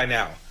 So what am I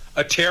now?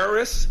 A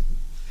terrorist?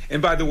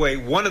 And by the way,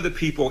 one of the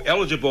people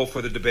eligible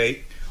for the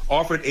debate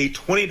offered a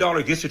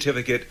 $20 gift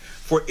certificate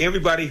for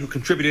everybody who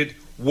contributed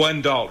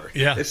 $1.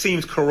 Yeah. It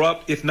seems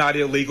corrupt, if not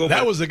illegal.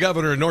 That was the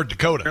governor of North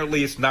Dakota.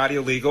 Apparently it's not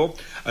illegal.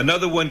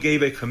 Another one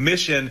gave a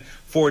commission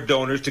for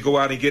donors to go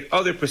out and get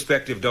other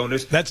prospective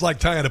donors. That's like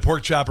tying a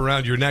pork chop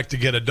around your neck to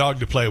get a dog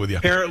to play with you.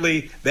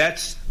 Apparently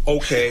that's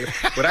okay,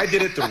 but I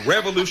did it the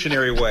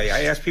revolutionary way.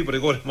 I asked people to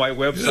go to my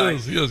website,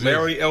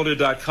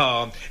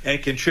 LarryElder.com,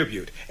 and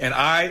contribute. And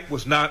I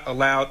was not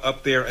allowed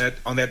up there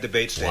on that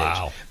debate stage.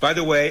 Wow. By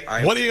the way,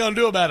 what are you going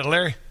to do about it,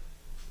 Larry?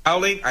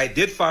 I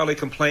did file a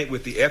complaint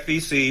with the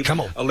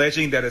FEC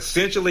alleging that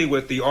essentially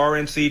what the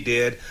RNC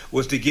did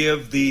was to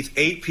give these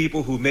 8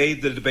 people who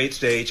made the debate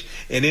stage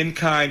an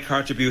in-kind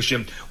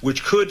contribution,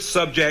 which could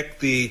subject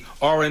the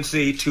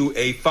RNC to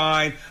a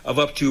fine of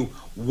up to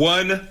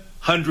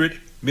 $100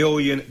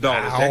 million.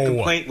 That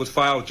complaint was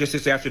filed just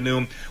this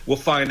afternoon. We'll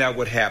find out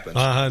what happens.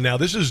 Now,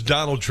 this is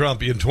Donald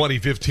Trump in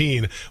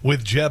 2015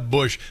 with Jeb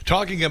Bush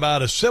talking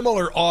about a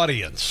similar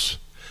audience,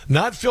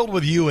 not filled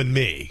with you and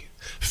me,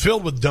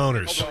 filled with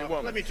donors.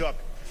 Let me talk.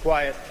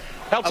 Quiet.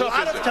 How tough a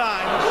lot is of it?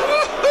 times.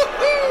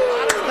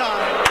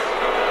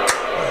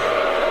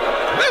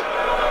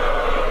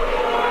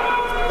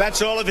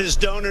 That's all of his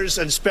donors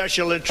and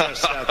special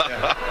interests out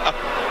there.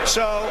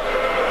 So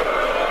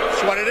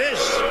that's what it is.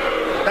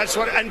 That's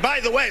what. And by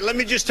the way, let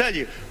me just tell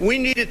you, we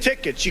needed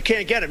tickets. You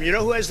can't get them. You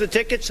know who has the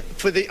tickets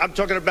for the? I'm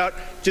talking about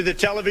to the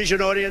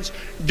television audience.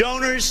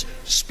 Donors,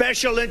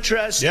 special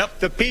interests. Yep.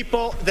 The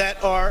people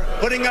that are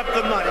putting up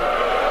the money.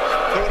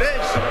 So it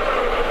is.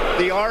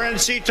 The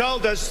RNC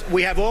told us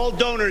we have all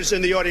donors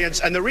in the audience,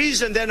 and the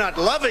reason they're not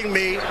loving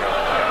me,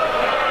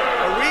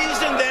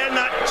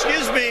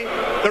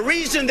 the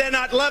reason they're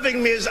not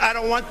loving me is I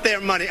don't want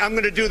their money. I'm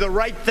going to do the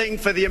right thing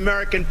for the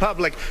American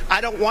public. I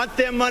don't want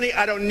their money.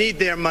 I don't need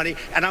their money,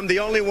 and I'm the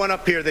only one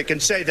up here that can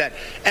say that.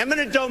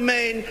 Eminent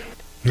domain.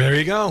 There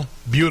you go.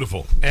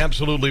 Beautiful.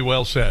 Absolutely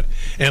well said.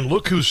 And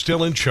look who's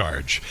still in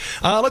charge.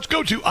 Let's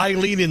go to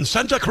Eileen in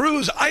Santa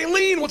Cruz.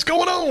 Eileen, what's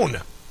going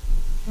on?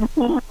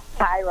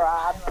 Hi,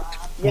 Rob.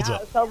 What's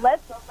up? So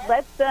let's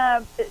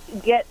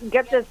get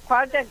this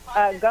project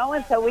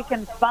going so we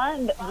can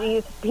fund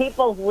these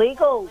people's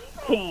legal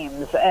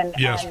teams and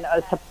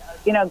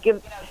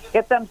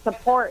get them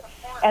support.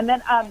 And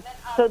then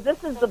so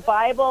this is the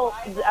Bible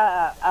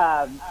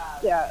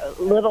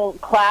little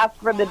class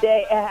for the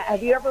day.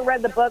 Have you ever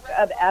read the book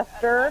of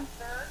Esther?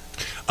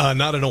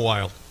 Not in a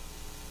while.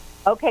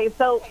 Okay,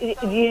 so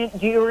do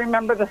you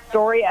remember the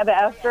story of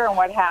Esther and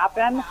what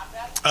happened?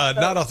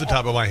 Not off the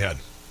top of my head.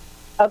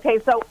 Okay,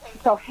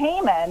 so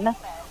Haman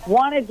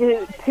wanted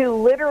to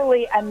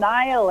literally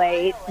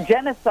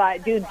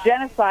do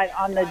genocide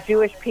on the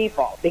Jewish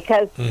people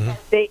because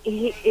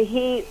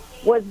he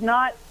was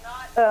not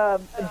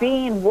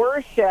being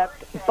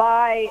worshipped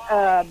by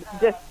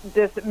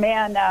this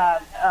man.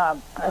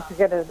 I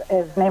forget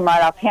his name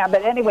right offhand,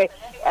 but anyway,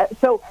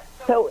 so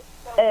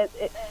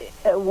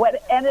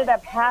what ended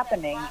up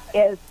happening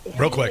is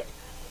real quick.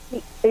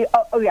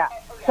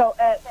 So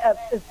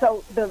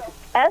the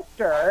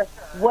Esther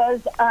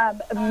was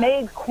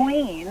made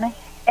queen,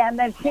 and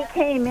then she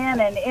came in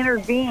and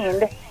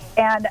intervened.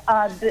 And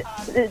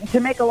to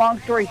make a long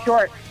story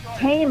short,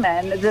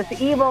 Haman, this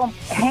evil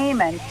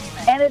Haman,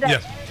 ended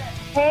up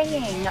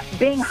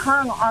being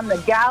hung on the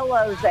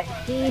gallows that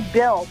he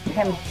built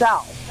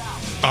himself.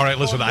 All right,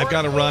 listen, I've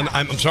got to run.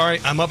 I'm sorry.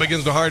 I'm up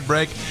against a hard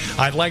break.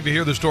 I'd like to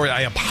hear the story.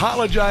 I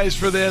apologize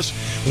for this.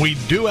 We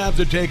do have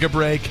to take a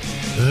break.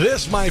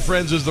 This, my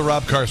friends, is the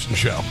Rob Carson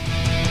Show.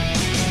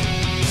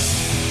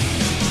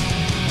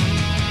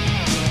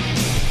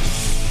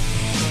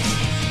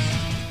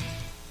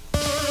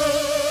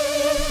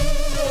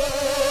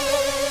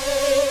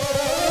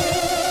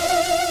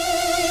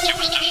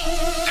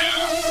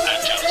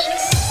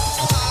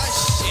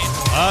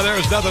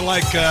 There's nothing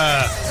like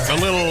a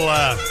little,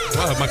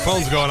 my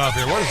phone's going off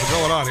here. What is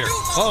going on here?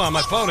 Hold on,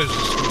 my phone is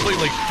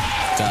completely...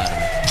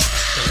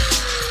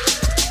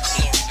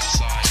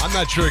 I'm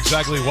not sure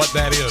exactly what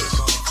that is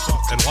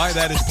and why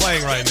that is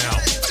playing right now.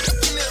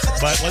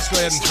 But let's go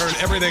ahead and turn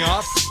everything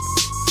off.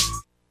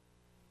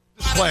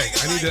 Just playing.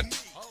 I need to...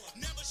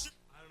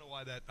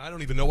 I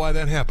don't even know why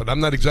that happened.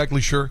 I'm not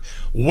exactly sure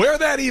where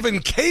that even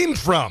came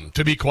from,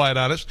 to be quite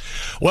honest.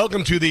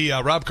 Welcome to the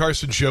Rob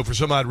Carson Show. For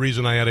some odd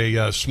reason, I had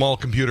a small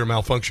computer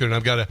malfunction, and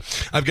I've got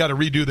to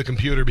redo the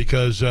computer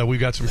because we've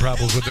got some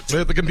problems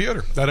with the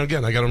computer. I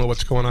don't know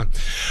what's going on.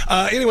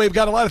 Anyway, we've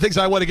got a lot of things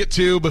I want to get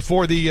to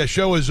before the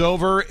show is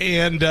over,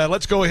 and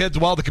let's go ahead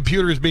while the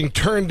computer is being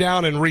turned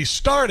down and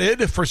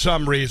restarted for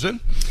some reason.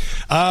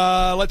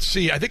 Let's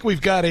see. I think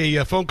we've got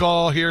a phone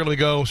call here. Let me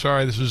go.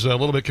 Sorry, this is a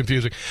little bit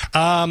confusing.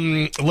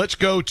 Let's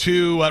go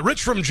to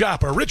Rich from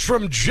Joppa. Rich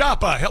from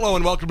Joppa. Hello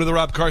and welcome to the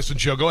Rob Carson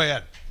Show. Go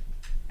ahead.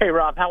 Hey,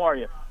 Rob. How are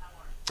you?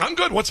 I'm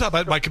good. What's up?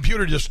 My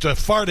computer just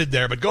farted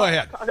there, but go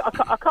ahead.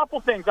 A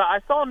couple things. I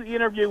saw in the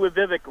interview with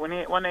Vivek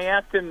when they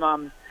asked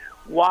him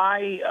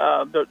why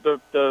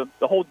the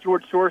whole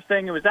George Soros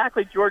thing. It was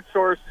actually George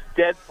Soros'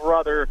 dead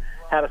brother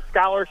had a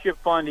scholarship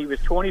fund. He was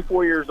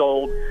 24 years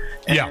old,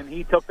 and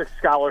he took the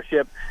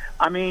scholarship.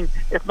 I mean,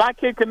 if my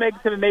kid could make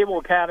it to the Naval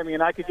Academy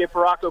and I could get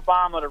Barack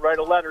Obama to write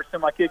a letter so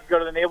my kid could go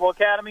to the Naval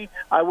Academy,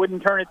 I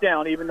wouldn't turn it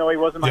down, even though he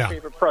wasn't my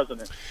favorite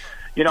president.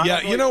 You know,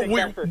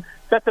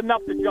 that's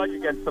enough to judge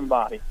against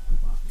somebody.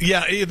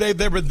 Yeah,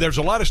 there's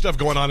a lot of stuff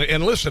going on.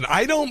 And listen,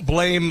 I don't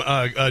blame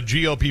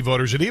GOP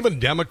voters and even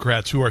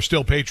Democrats who are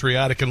still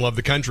patriotic and love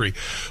the country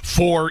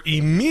for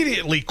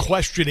immediately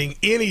questioning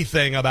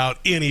anything about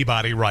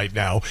anybody right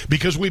now,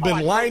 because we've been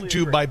lied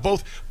to by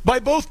both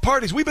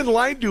parties. We've been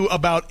lied to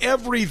about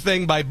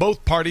everything by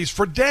both parties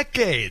for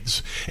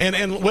decades.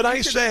 And when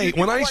I say,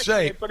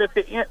 but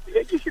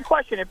if you should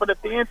question it, but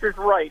if the answer is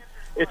right,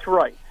 it's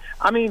right.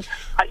 I mean,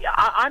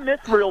 I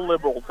miss real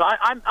liberals.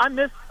 I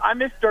miss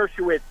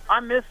Dershowitz. I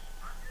miss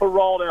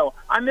Geraldo.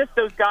 I miss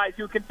those guys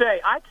who can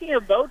say, I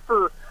can't vote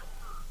for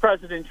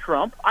President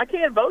Trump. I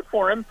can't vote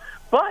for him,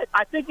 but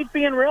I think he's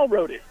being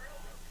railroaded.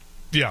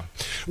 Yeah.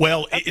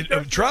 Well,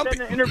 Trump said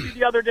in an interview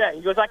the other day.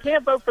 He goes, I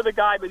can't vote for the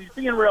guy, but he's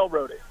being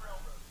railroaded.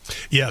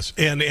 Yes,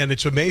 and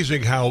it's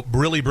amazing how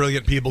really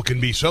brilliant people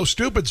can be so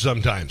stupid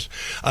sometimes.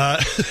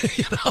 Like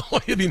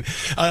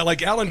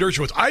Alan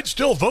Dershowitz, I'd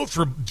still vote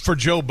for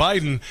Joe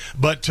Biden,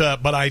 but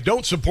I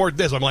don't support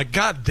this. I'm like,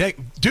 God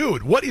dang,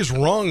 dude, what is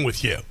wrong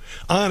with you?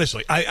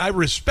 Honestly, I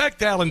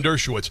respect Alan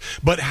Dershowitz,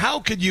 but how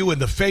could you, in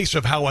the face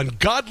of how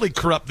ungodly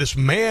corrupt this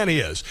man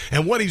is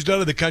and what he's done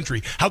to the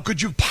country, how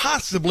could you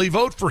possibly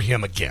vote for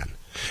him again?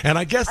 And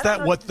I guess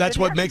that's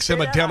what makes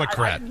him a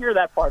Democrat. I didn't hear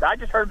that part. I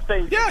just heard him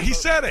say. Yeah, he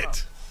said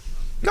it.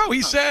 No,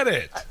 he said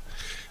it.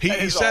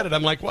 He said it.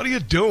 I'm like, what are you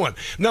doing?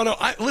 No.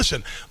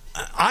 Listen,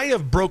 I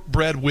have broke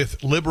bread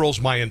with liberals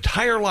my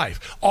entire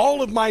life.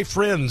 All of my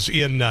friends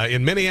in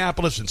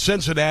Minneapolis and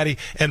Cincinnati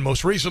and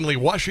most recently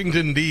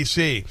Washington,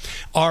 D.C.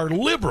 are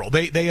liberal.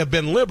 They have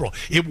been liberal.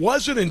 It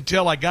wasn't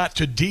until I got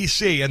to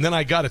D.C. and then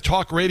I got a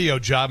talk radio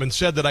job and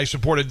said that I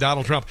supported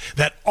Donald Trump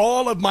that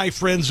all of my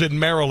friends in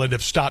Maryland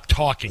have stopped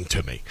talking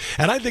to me.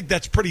 And I think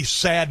that's pretty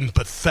sad and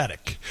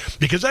pathetic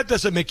because that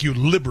doesn't make you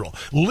liberal.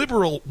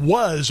 Liberal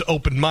was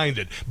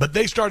open-minded, but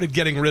they started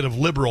getting rid of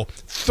liberal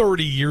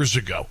 30 years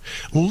ago.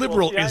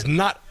 Liberal is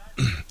not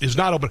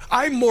open.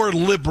 I'm more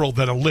liberal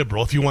than a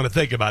liberal, if you want to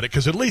think about it,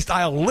 because at least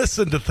I'll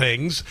listen to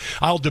things.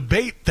 I'll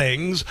debate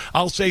things.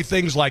 I'll say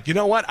things like, you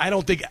know what? I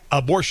don't think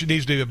abortion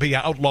needs to be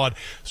outlawed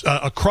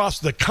across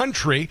the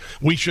country.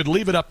 We should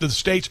leave it up to the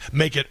states,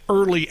 make it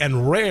early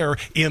and rare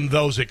in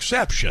those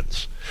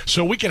exceptions.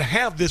 So we can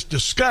have this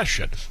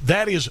discussion.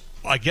 That is,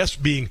 I guess,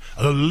 being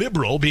a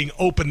liberal, being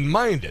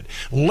open-minded.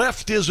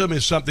 Leftism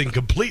is something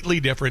completely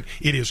different.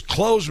 It is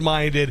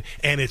closed-minded,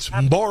 and it's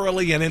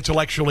morally and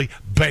intellectually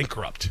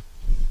bankrupt.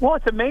 Well,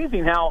 it's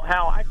amazing how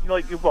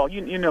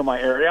you know my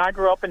area. I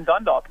grew up in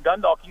Dundalk.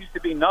 Dundalk used to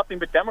be nothing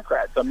but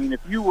Democrats. I mean, if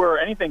you were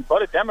anything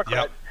but a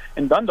Democrat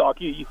in Dundalk,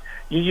 you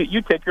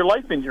take your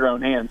life in your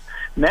own hands.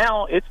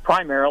 Now it's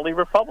primarily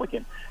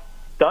Republican.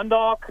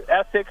 Dundalk,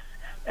 Essex,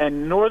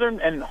 and Northern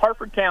and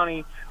Harford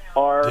County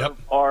are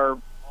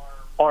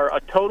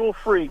a total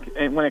freak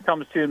when it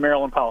comes to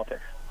Maryland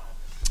politics.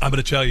 I'm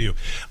going to tell you,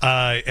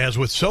 as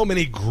with so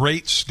many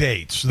great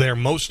states, they're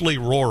mostly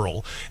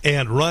rural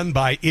and run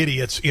by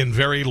idiots in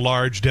very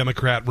large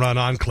Democrat-run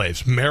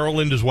enclaves.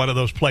 Maryland is one of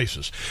those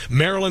places.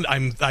 Maryland,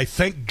 I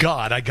thank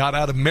God I got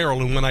out of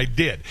Maryland when I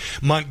did.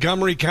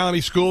 Montgomery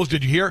County Schools,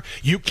 did you hear?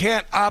 You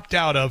can't opt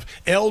out of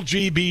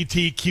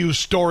LGBTQ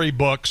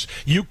storybooks.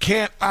 You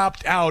can't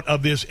opt out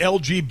of this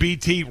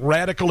LGBT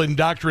radical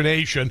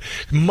indoctrination.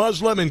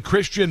 Muslim and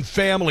Christian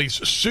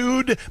families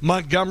sued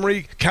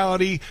Montgomery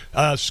County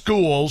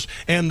schools,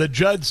 and the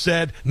judge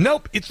said,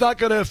 nope, it's not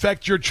going to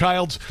affect your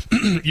child's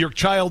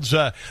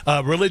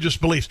religious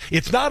beliefs.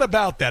 It's not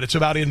about that. It's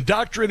about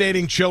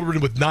indoctrinating children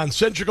with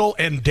nonsensical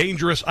and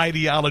dangerous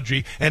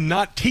ideology and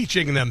not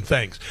teaching them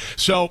things.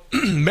 So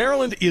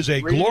Maryland is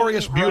a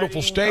glorious,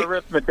 beautiful state.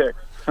 Arithmetic.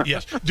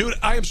 Yes. Dude,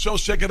 I am so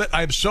sick of it.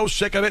 I am so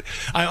sick of it.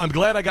 I'm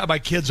glad I got my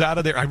kids out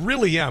of there. I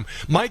really am.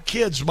 My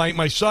kids,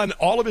 my son,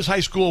 all of his high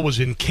school was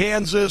in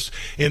Kansas,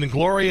 in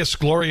glorious,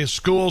 glorious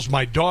schools.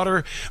 My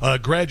daughter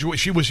graduated.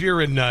 She was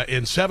here in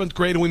in seventh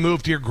grade and we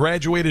moved here,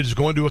 graduated, is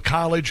going to a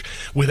college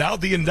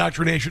without the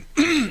indoctrination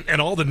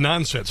and all the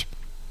nonsense.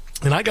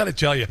 And I got to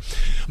tell you,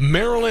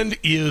 Maryland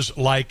is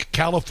like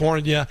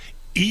California,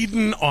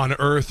 Eden on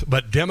earth,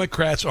 but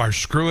Democrats are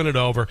screwing it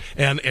over,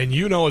 and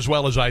you know as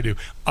well as I do.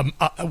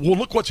 Well,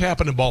 look what's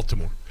happened in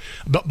Baltimore.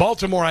 But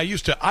Baltimore, I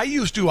used to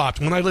opt,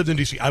 when I lived in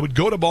D.C., I would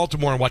go to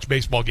Baltimore and watch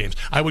baseball games.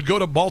 I would go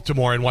to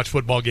Baltimore and watch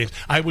football games.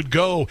 I would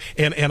go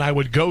and I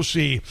would go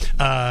see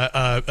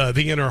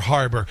the Inner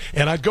Harbor,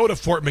 and I'd go to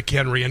Fort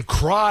McHenry and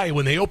cry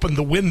when they opened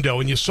the window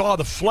and you saw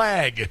the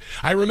flag.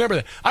 I remember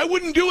that. I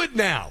wouldn't do it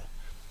now.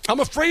 I'm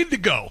afraid to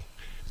go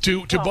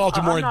to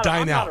Baltimore and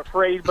dine out. I'm not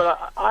afraid,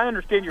 but I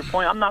understand your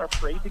point. I'm not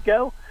afraid to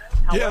go.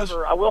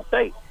 However, I will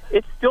say,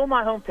 it's still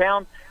my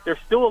hometown. There's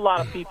still a lot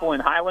of people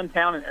in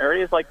Highlandtown and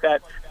areas like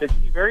that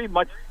see very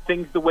much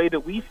things the way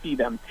that we see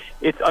them.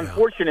 It's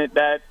unfortunate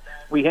that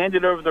we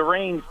handed over the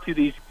reins to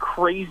these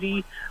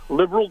crazy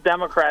liberal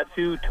Democrats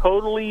who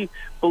totally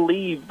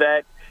believe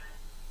that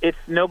it's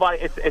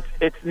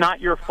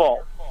not your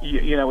fault.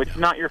 It's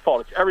not your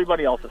fault. It's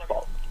everybody else's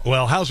fault.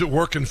 Well, how's it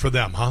working for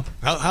them, huh?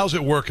 How's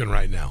it working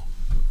right now?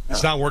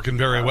 It's not working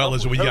very well,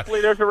 is it?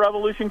 Hopefully there's a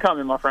revolution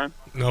coming, my friend.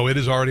 No, it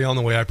is already on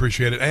the way. I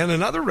appreciate it. And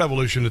another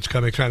revolution that's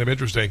coming, kind of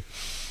interesting.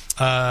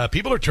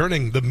 People are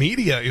turning, the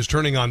media is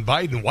turning on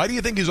Biden. Why do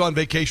you think he's on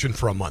vacation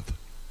for a month?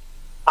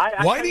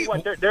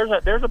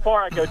 There's a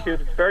bar I go to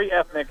that's very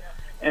ethnic,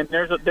 and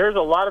there's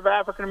a lot of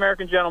African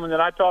American gentlemen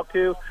that I talk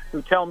to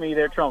who tell me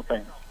they're Trump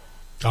fans.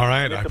 All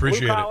right, I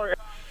appreciate it.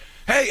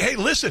 Hey,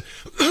 listen,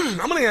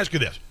 I'm going to ask you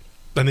this,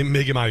 and then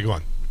Miggy might go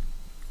on.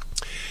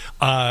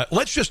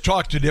 Let's just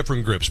talk to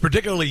different groups,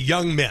 particularly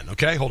young men,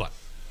 okay? Hold on.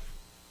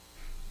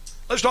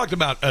 Let's talk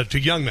about to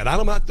young men.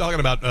 I'm not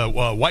talking about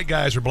white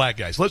guys or black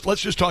guys.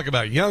 Let's just talk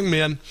about young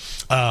men,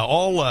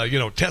 all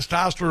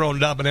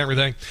testosterone up and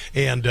everything,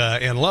 and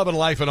loving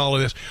life and all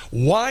of this.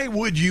 Why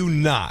would you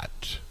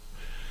not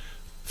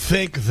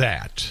think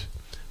that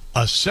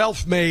a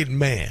self-made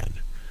man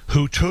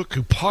who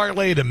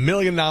parlayed $1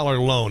 million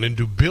loan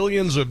into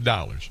billions of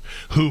dollars,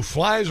 who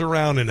flies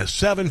around in a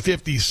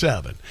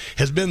 757,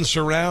 has been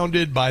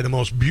surrounded by the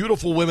most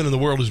beautiful women in the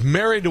world, is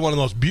married to one of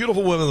the most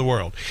beautiful women in the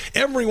world.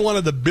 Every one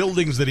of the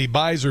buildings that he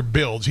buys or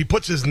builds, he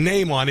puts his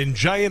name on in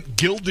giant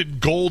gilded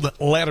gold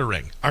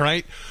lettering, all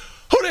right?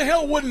 Who the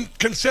hell wouldn't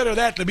consider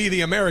that to be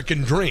the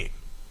American dream?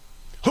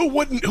 Who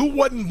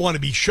wouldn't want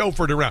to be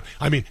chauffeured around?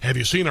 I mean, have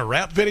you seen a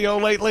rap video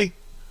lately?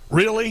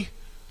 Really?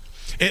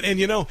 And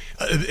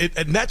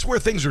and that's where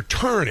things are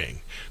turning,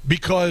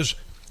 because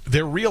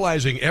they're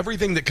realizing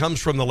everything that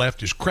comes from the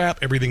left is crap.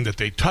 Everything that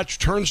they touch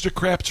turns to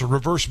crap. It's a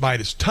reverse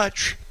Midas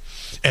touch.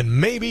 And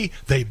maybe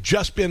they've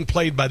just been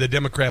played by the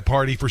Democrat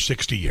Party for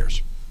 60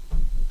 years.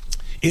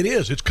 It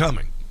is. It's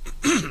coming.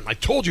 I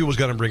told you it was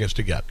going to bring us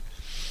together.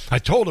 I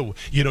told him,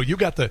 you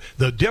got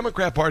the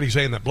Democrat Party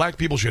saying that black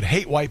people should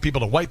hate white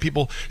people, and white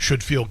people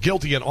should feel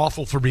guilty and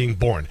awful for being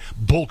born.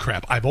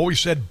 Bullcrap. I've always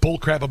said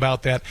bullcrap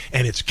about that,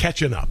 and it's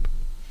catching up.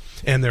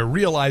 And they're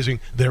realizing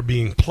they're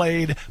being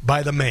played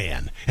by the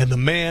man, and the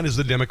man is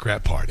the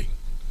Democrat Party.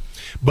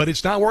 But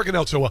it's not working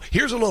out so well.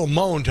 Here's a little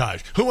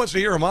montage. Who wants to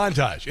hear a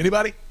montage?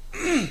 Anybody?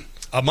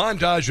 A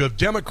montage of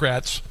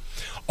Democrats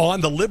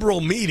on the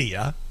liberal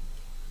media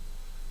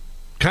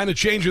kind of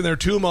changing their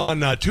tune on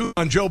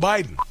Joe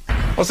Biden.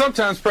 Well,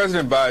 sometimes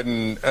President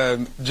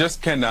Biden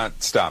just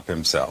cannot stop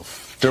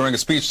himself. During a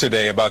speech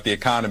today about the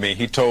economy,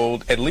 he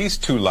told at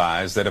least 2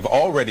 lies that have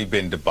already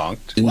been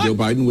debunked. And Joe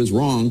Biden was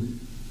wrong.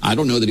 I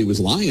don't know that he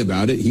was lying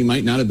about it. He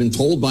might not have been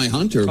told by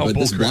Hunter, but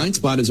this blind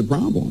spot is a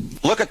problem.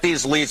 Look at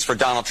these leads for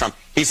Donald Trump.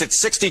 He's at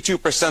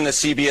 62% in the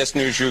CBS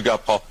News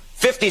YouGov poll,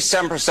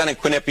 57% in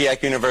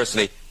Quinnipiac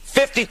University,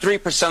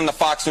 53% in the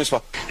Fox News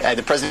poll.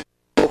 The president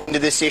opened to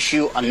this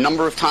issue a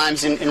number of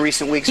times in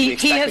recent weeks.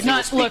 He has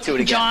not. Look,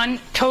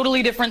 John,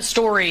 totally different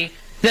story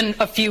than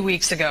a few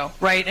weeks ago,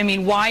 right? I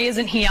mean, why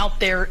isn't he out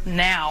there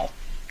now?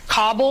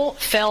 Kabul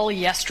fell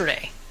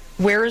yesterday.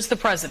 Where is the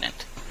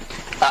president?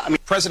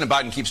 President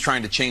Biden keeps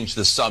trying to change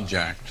the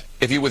subject.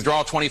 If you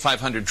withdraw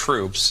 2,500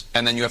 troops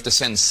and then you have to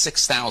send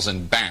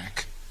 6,000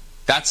 back,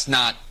 that's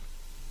not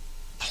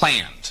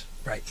planned.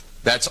 Right.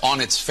 That's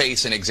on its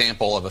face an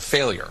example of a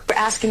failure. You're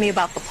asking me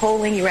about the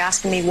polling. You're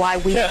asking me why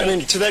we think, I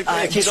mean, to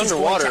that, he's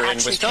underwater in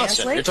Wisconsin.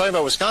 Translate? You're talking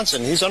about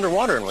Wisconsin. He's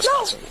underwater in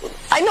Wisconsin. No,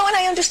 I know and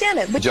I understand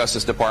it. The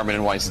Justice Department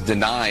and Weiss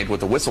denied what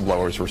the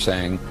whistleblowers were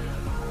saying.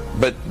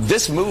 But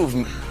this move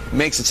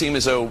makes it seem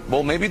as though,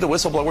 well, maybe the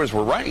whistleblowers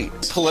were right.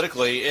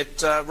 Politically,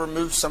 it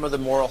removes some of the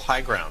moral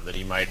high ground that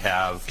he might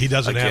have. He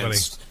doesn't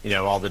against, have any.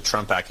 All the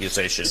Trump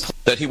accusations.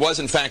 That he was,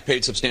 in fact,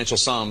 paid substantial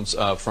sums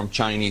from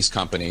Chinese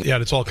company. Yeah,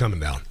 it's all coming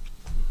down.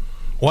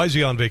 Why is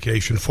he on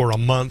vacation for a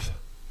month?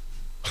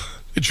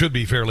 It should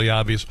be fairly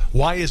obvious.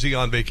 Why is he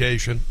on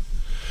vacation?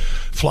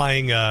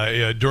 Flying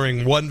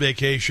during one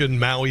vacation,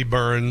 Maui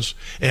burns,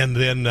 and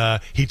then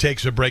he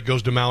takes a break,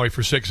 goes to Maui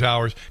for 6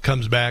 hours,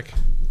 comes back,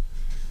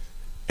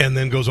 and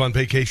then goes on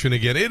vacation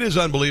again. It is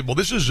unbelievable.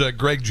 This is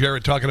Greg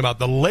Jarrett talking about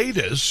the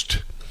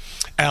latest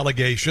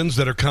allegations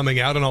that are coming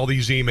out in all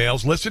these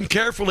emails. Listen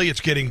carefully. It's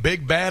getting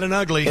big, bad, and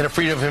ugly. In a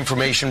Freedom of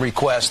Information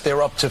request, there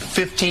are up to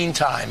 15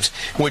 times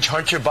in which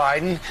Hunter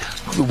Biden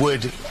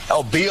would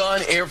be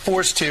on Air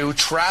Force Two,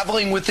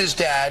 traveling with his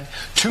dad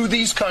to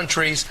these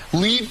countries,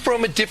 leave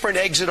from a different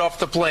exit off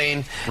the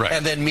plane,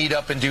 and then meet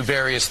up and do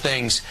various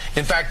things.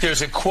 In fact,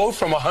 there's a quote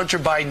from a Hunter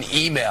Biden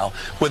email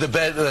with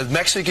a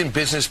Mexican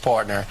business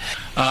partner.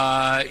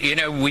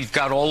 We've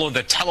got all of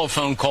the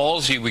telephone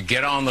calls. He would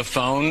get on the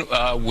phone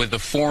with the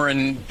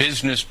foreign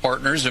business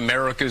partners,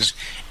 America's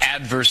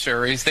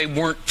adversaries. They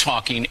weren't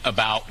talking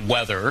about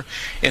weather.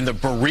 In the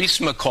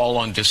Burisma call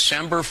on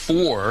December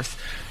 4th,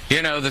 the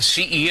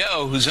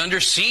CEO who's under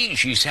siege,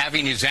 he's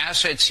having his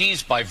assets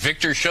seized by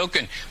Viktor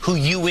Shokin, who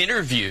you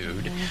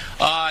interviewed.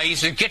 He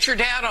said, get your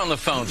dad on the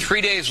phone.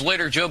 3 days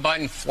later, Joe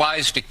Biden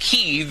flies to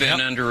Kyiv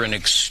and under an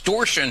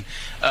extortion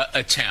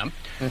attempt,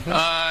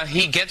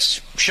 he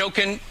gets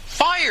Shokin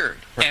fired.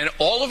 And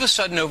all of a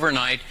sudden,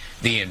 overnight,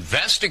 the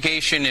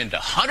investigation into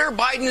Hunter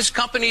Biden's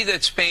company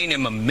that's paying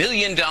him $1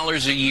 million a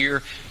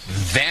year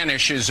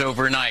vanishes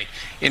overnight.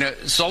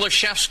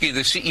 Zoloshevsky,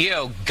 the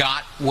CEO,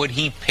 got what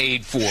he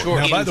paid for.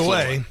 Now, by the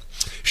way,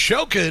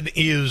 Shokin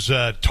is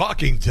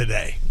talking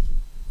today,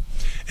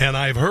 and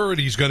I've heard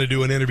he's going to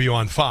do an interview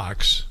on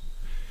Fox,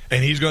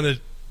 and he's going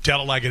to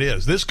tell it like it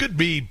is. This could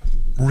be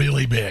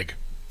really big,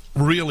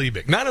 really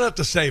big. Not enough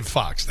to save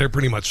Fox. They're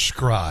pretty much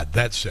scrod,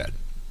 that said.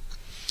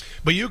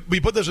 But we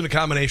put this in a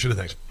combination of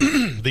things.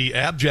 The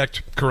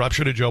abject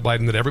corruption of Joe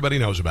Biden that everybody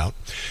knows about.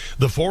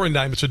 The 4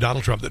 indictments of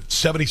Donald Trump that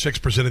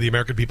 76% of the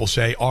American people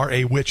say are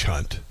a witch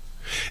hunt.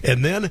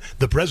 And then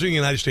the President of the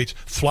United States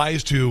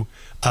flies to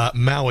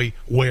Maui,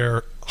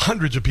 where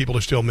hundreds of people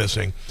are still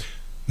missing.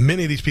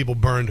 Many of these people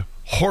burned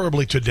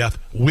horribly to death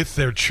with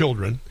their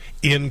children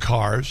in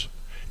cars,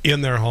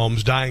 in their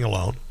homes, dying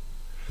alone.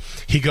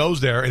 He goes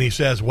there and he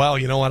says, well,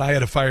 you know what? I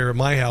had a fire at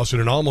my house and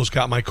it almost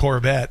got my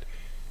Corvette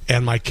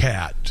and my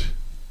cat.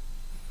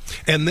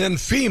 And then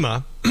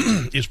FEMA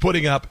is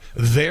putting up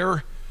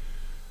their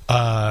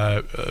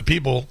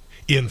people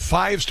in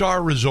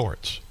 5-star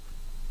resorts,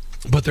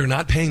 but they're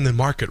not paying the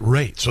market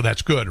rate, so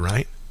that's good,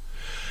 right?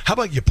 How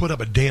about you put up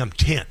a damn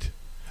tent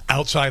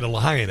outside of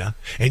Lahaina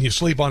and you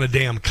sleep on a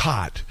damn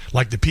cot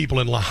like the people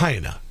in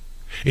Lahaina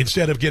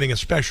instead of getting a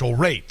special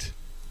rate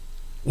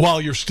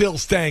while you're still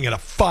staying at a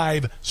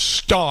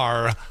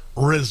 5-star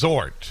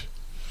resort?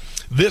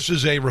 This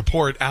is a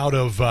report out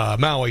of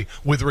Maui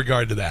with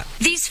regard to that.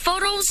 These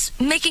photos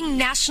making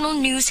national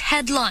news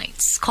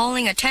headlines,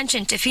 calling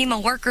attention to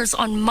FEMA workers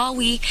on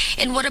Maui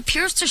in what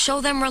appears to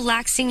show them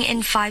relaxing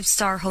in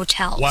 5-star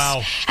hotels.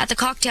 Wow. At the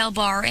cocktail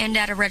bar and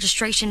at a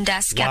registration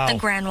desk at the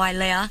Grand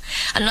Wailea.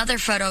 Another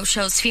photo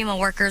shows FEMA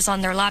workers on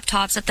their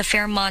laptops at the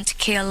Fairmont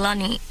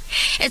Kealani.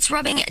 It's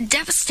rubbing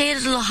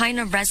devastated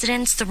Lahaina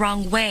residents the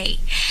wrong way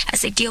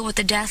as they deal with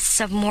the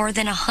deaths of more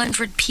than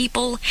 100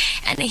 people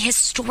and a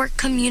historic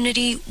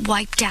community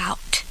wiped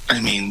out. I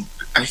mean,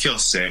 I feel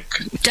sick.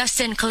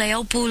 Dustin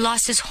Kaleopu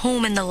lost his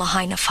home in the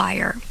Lahaina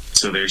fire.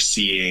 So they're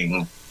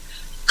seeing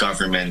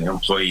government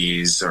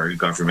employees or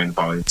government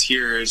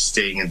volunteers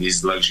staying in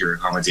these luxury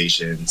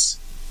accommodations,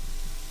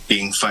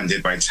 being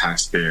funded by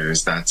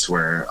taxpayers. That's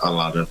where a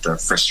lot of the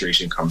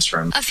frustration comes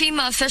from. A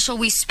FEMA official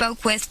we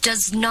spoke with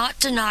does not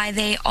deny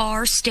they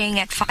are staying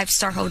at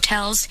 5-star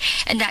hotels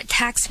and that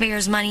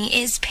taxpayers' money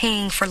is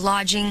paying for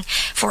lodging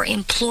for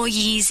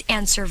employees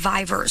and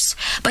survivors,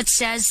 but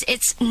says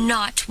it's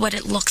not what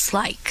it looks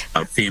like.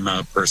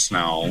 FEMA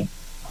personnel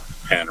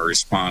and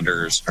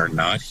responders are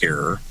not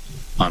here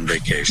on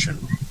vacation.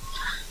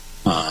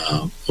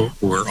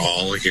 We're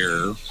all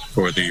here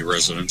for the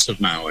residents of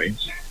Maui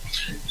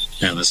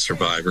and the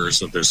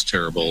survivors of this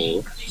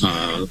terrible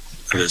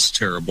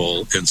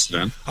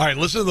incident. All right,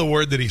 listen to the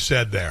word that he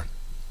said there.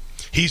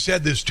 He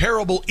said this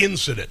terrible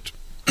incident.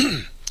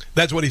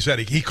 That's what he said.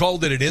 He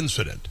called it an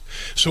incident.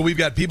 So we've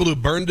got people who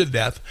burned to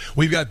death.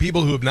 We've got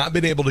people who have not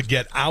been able to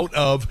get out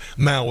of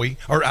Maui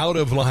or out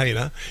of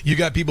Lahaina. You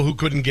got people who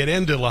couldn't get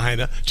into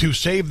Lahaina to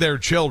save their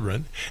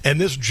children. And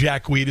this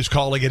jackweed is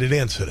calling it an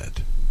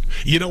incident.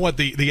 You know what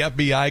the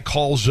FBI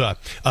calls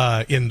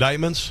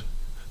indictments?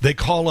 They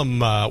call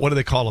them, what do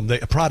they call them?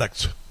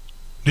 Products.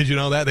 Did you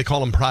know that? They call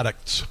them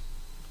products.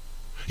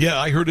 Yeah,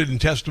 I heard it in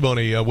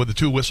testimony with the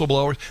 2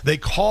 whistleblowers. They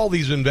call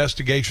these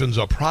investigations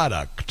a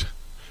product.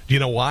 Do you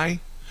know why?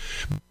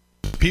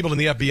 People in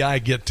the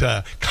FBI get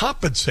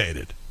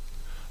compensated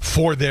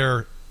for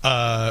their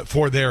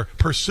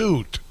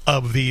pursuit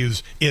of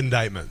these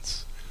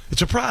indictments.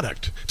 It's a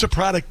product. It's a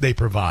product they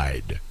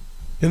provide.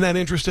 Isn't that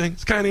interesting?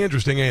 It's kind of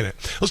interesting, ain't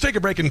it? Let's take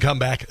a break and come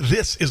back.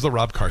 This is the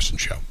Rob Carson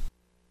Show.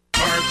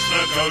 Perks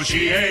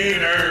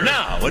Negotiator.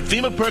 Now at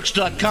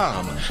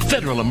FEMAPerks.com,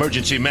 federal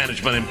emergency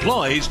management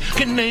employees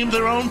can name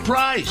their own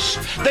price.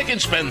 They can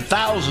spend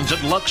thousands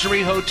at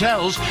luxury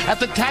hotels at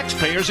the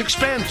taxpayer's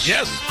expense.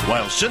 Yes.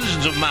 While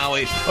citizens of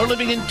Maui are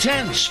living in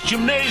tents,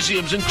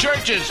 gymnasiums, and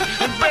churches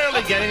and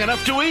barely getting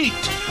enough to eat.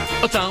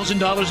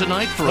 $1,000 a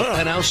night for a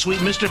penthouse suite,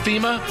 Mr.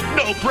 FEMA?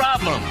 No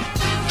problem.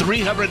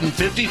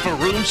 $350 for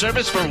room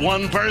service for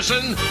one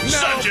person?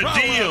 Such a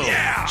deal.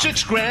 Yeah.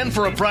 $6,000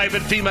 for a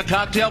private FEMA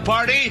cocktail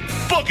party?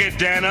 Book it,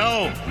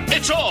 Dano.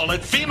 It's all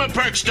at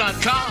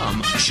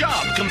FEMAPerks.com.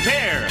 Shop,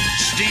 compare,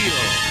 steal.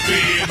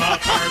 FEMA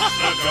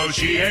Perks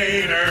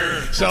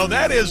Negotiator. So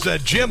that is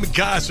Jim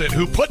Gossett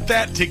who put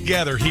that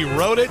together. He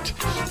wrote it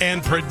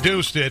and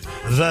produced it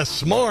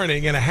this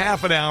morning in a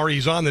half an hour.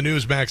 He's on the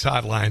Newsmax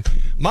hotline.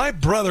 My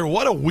brother,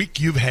 what a week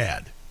you've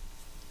had.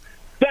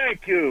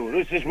 Thank you.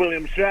 This is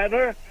William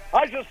Shatner.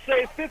 I just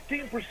saved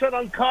 15%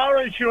 on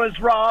car insurance,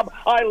 Rob.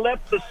 I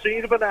left the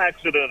scene of an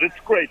accident. It's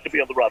great to be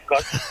on the Rob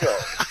Carson Show.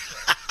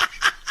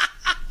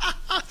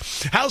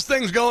 How's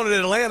things going in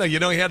Atlanta? You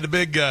know, he had the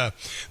big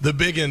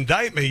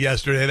indictment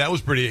yesterday. That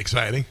was pretty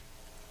exciting.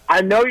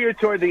 I know you're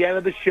toward the end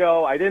of the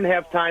show. I didn't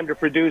have time to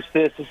produce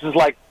this. This is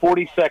like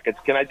 40 seconds.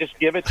 Can I just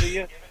give it to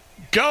you?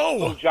 Go!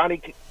 Oh,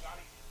 Johnny,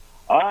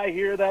 I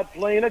hear that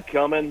plane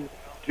a-coming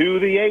to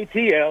the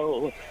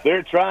ATL.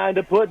 They're trying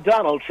to put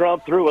Donald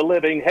Trump through a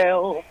living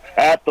hell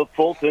at the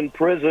Fulton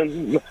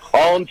prison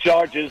on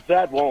charges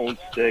that won't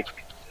stick.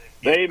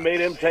 They made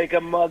him take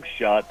a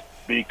mugshot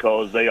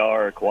because they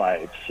are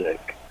quite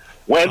sick.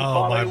 When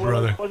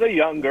Fonnie was a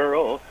young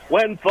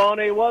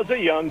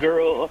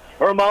girl,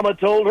 her mama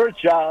told her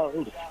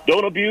child,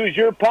 don't abuse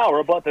your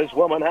power, but this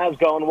woman has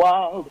gone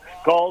wild.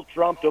 Called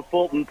Trump to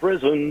Fulton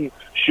prison,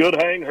 should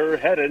hang her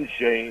head in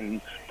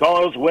shame,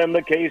 'cause when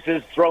the case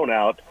is thrown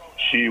out,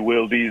 she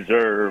will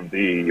deserve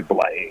the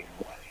blame.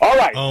 All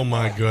right. Oh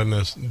my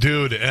goodness,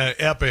 dude!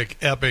 Epic.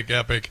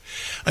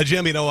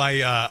 Jim, you know,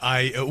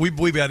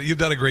 you've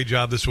done a great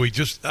job this week.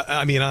 Just,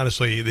 I mean,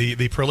 honestly,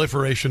 the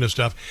proliferation of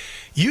stuff.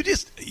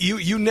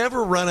 You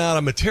never run out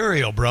of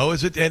material, bro.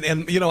 Is it?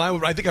 And you know,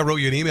 I think I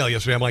wrote you an email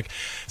yesterday. I'm like,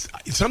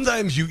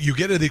 sometimes you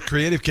get into the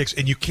creative kicks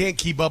and you can't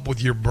keep up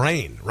with your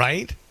brain,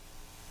 right?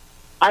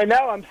 I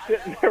know. I'm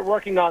sitting there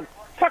working on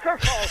Tucker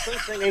Carlson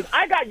singing,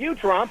 "I got you,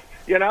 Trump."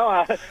 You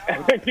know,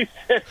 and then you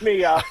sent me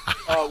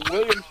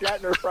William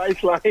Shatner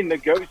Priceline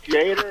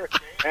Negotiator,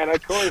 and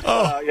of course,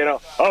 you know,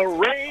 a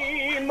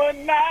rainbow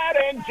night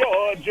in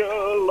Georgia,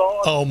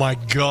 Lord. Oh my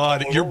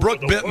God, you're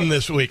Brooke Benton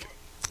this week.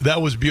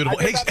 That was beautiful.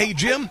 Hey,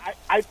 Jim.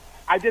 I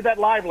did that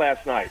live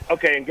last night.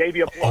 Okay, and gave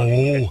you a plug.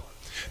 Oh.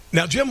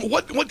 Now, Jim,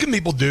 what can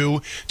people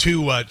do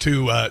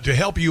to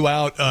help you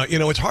out? You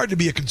know, it's hard to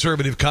be a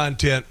conservative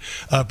content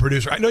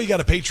producer. I know you got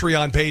a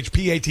Patreon page,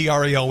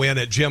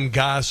 Patreon at Jim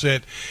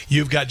Gossett.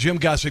 You've got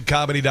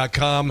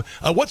JimGossettComedy.com.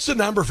 What's the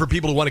number for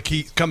people who want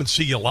to come and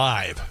see you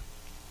live?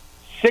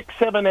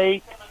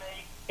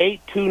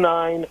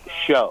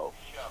 678-829-SHOW.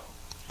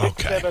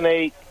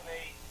 Okay.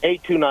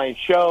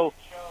 678-829-SHOW.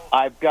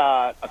 I've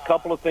got a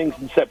couple of things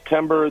in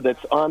September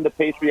that's on the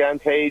Patreon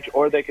page,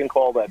 or they can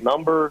call that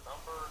number.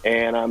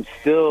 And I'm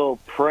still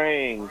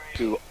praying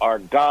to our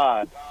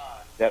God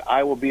that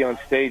I will be on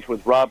stage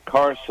with Rob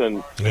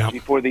Carson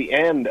before the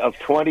end of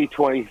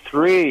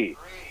 2023.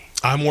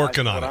 I'm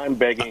working on it. I'm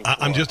begging.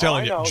 I'm just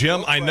telling you,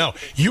 Jim. I know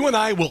you and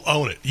I will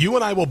own it. You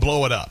and I will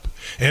blow it up.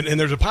 And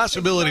there's a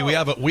possibility we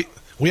have a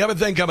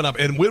thing coming up,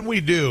 and when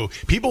we do,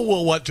 people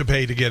will want to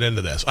pay to get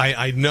into this.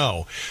 I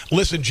know.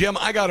 Listen, Jim,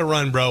 I got to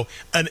run, bro.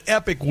 An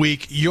epic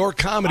week. Your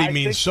comedy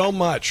means so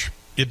much.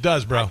 It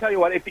does, bro. I'll tell you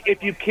what,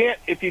 if you can't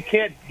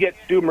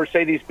do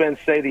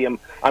Mercedes-Benz Stadium,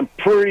 I'm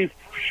pretty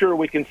sure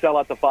we can sell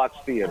out the Fox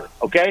Theater,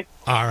 okay?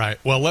 All right.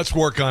 Well, let's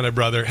work on it,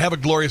 brother. Have a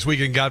glorious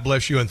weekend. God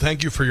bless you, and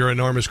thank you for your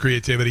enormous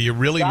creativity. You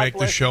really make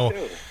the show.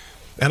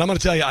 And I'm going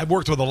to tell you, I've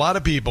worked with a lot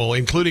of people,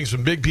 including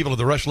some big people at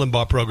the Rush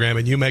Limbaugh program,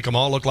 and you make them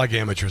all look like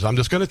amateurs. I'm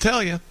just going to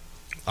tell you.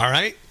 All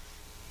right?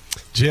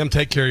 Jim,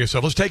 take care of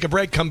yourself. Let's take a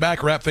break, come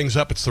back, wrap things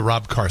up. It's the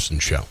Rob Carson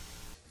Show.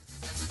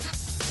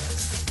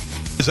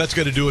 That's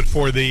going to do it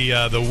for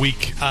the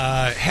week.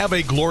 Have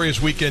a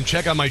glorious weekend.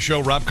 Check out my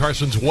show, Rob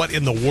Carson's What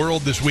in the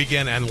World, this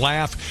weekend, and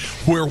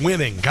laugh. We're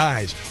winning,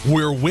 guys.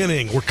 We're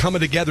winning. We're coming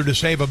together to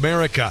save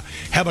America.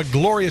 Have a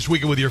glorious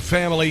weekend with your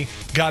family.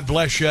 God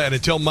bless you. And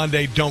until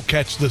Monday, don't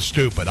catch the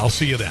stupid. I'll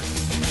see you then.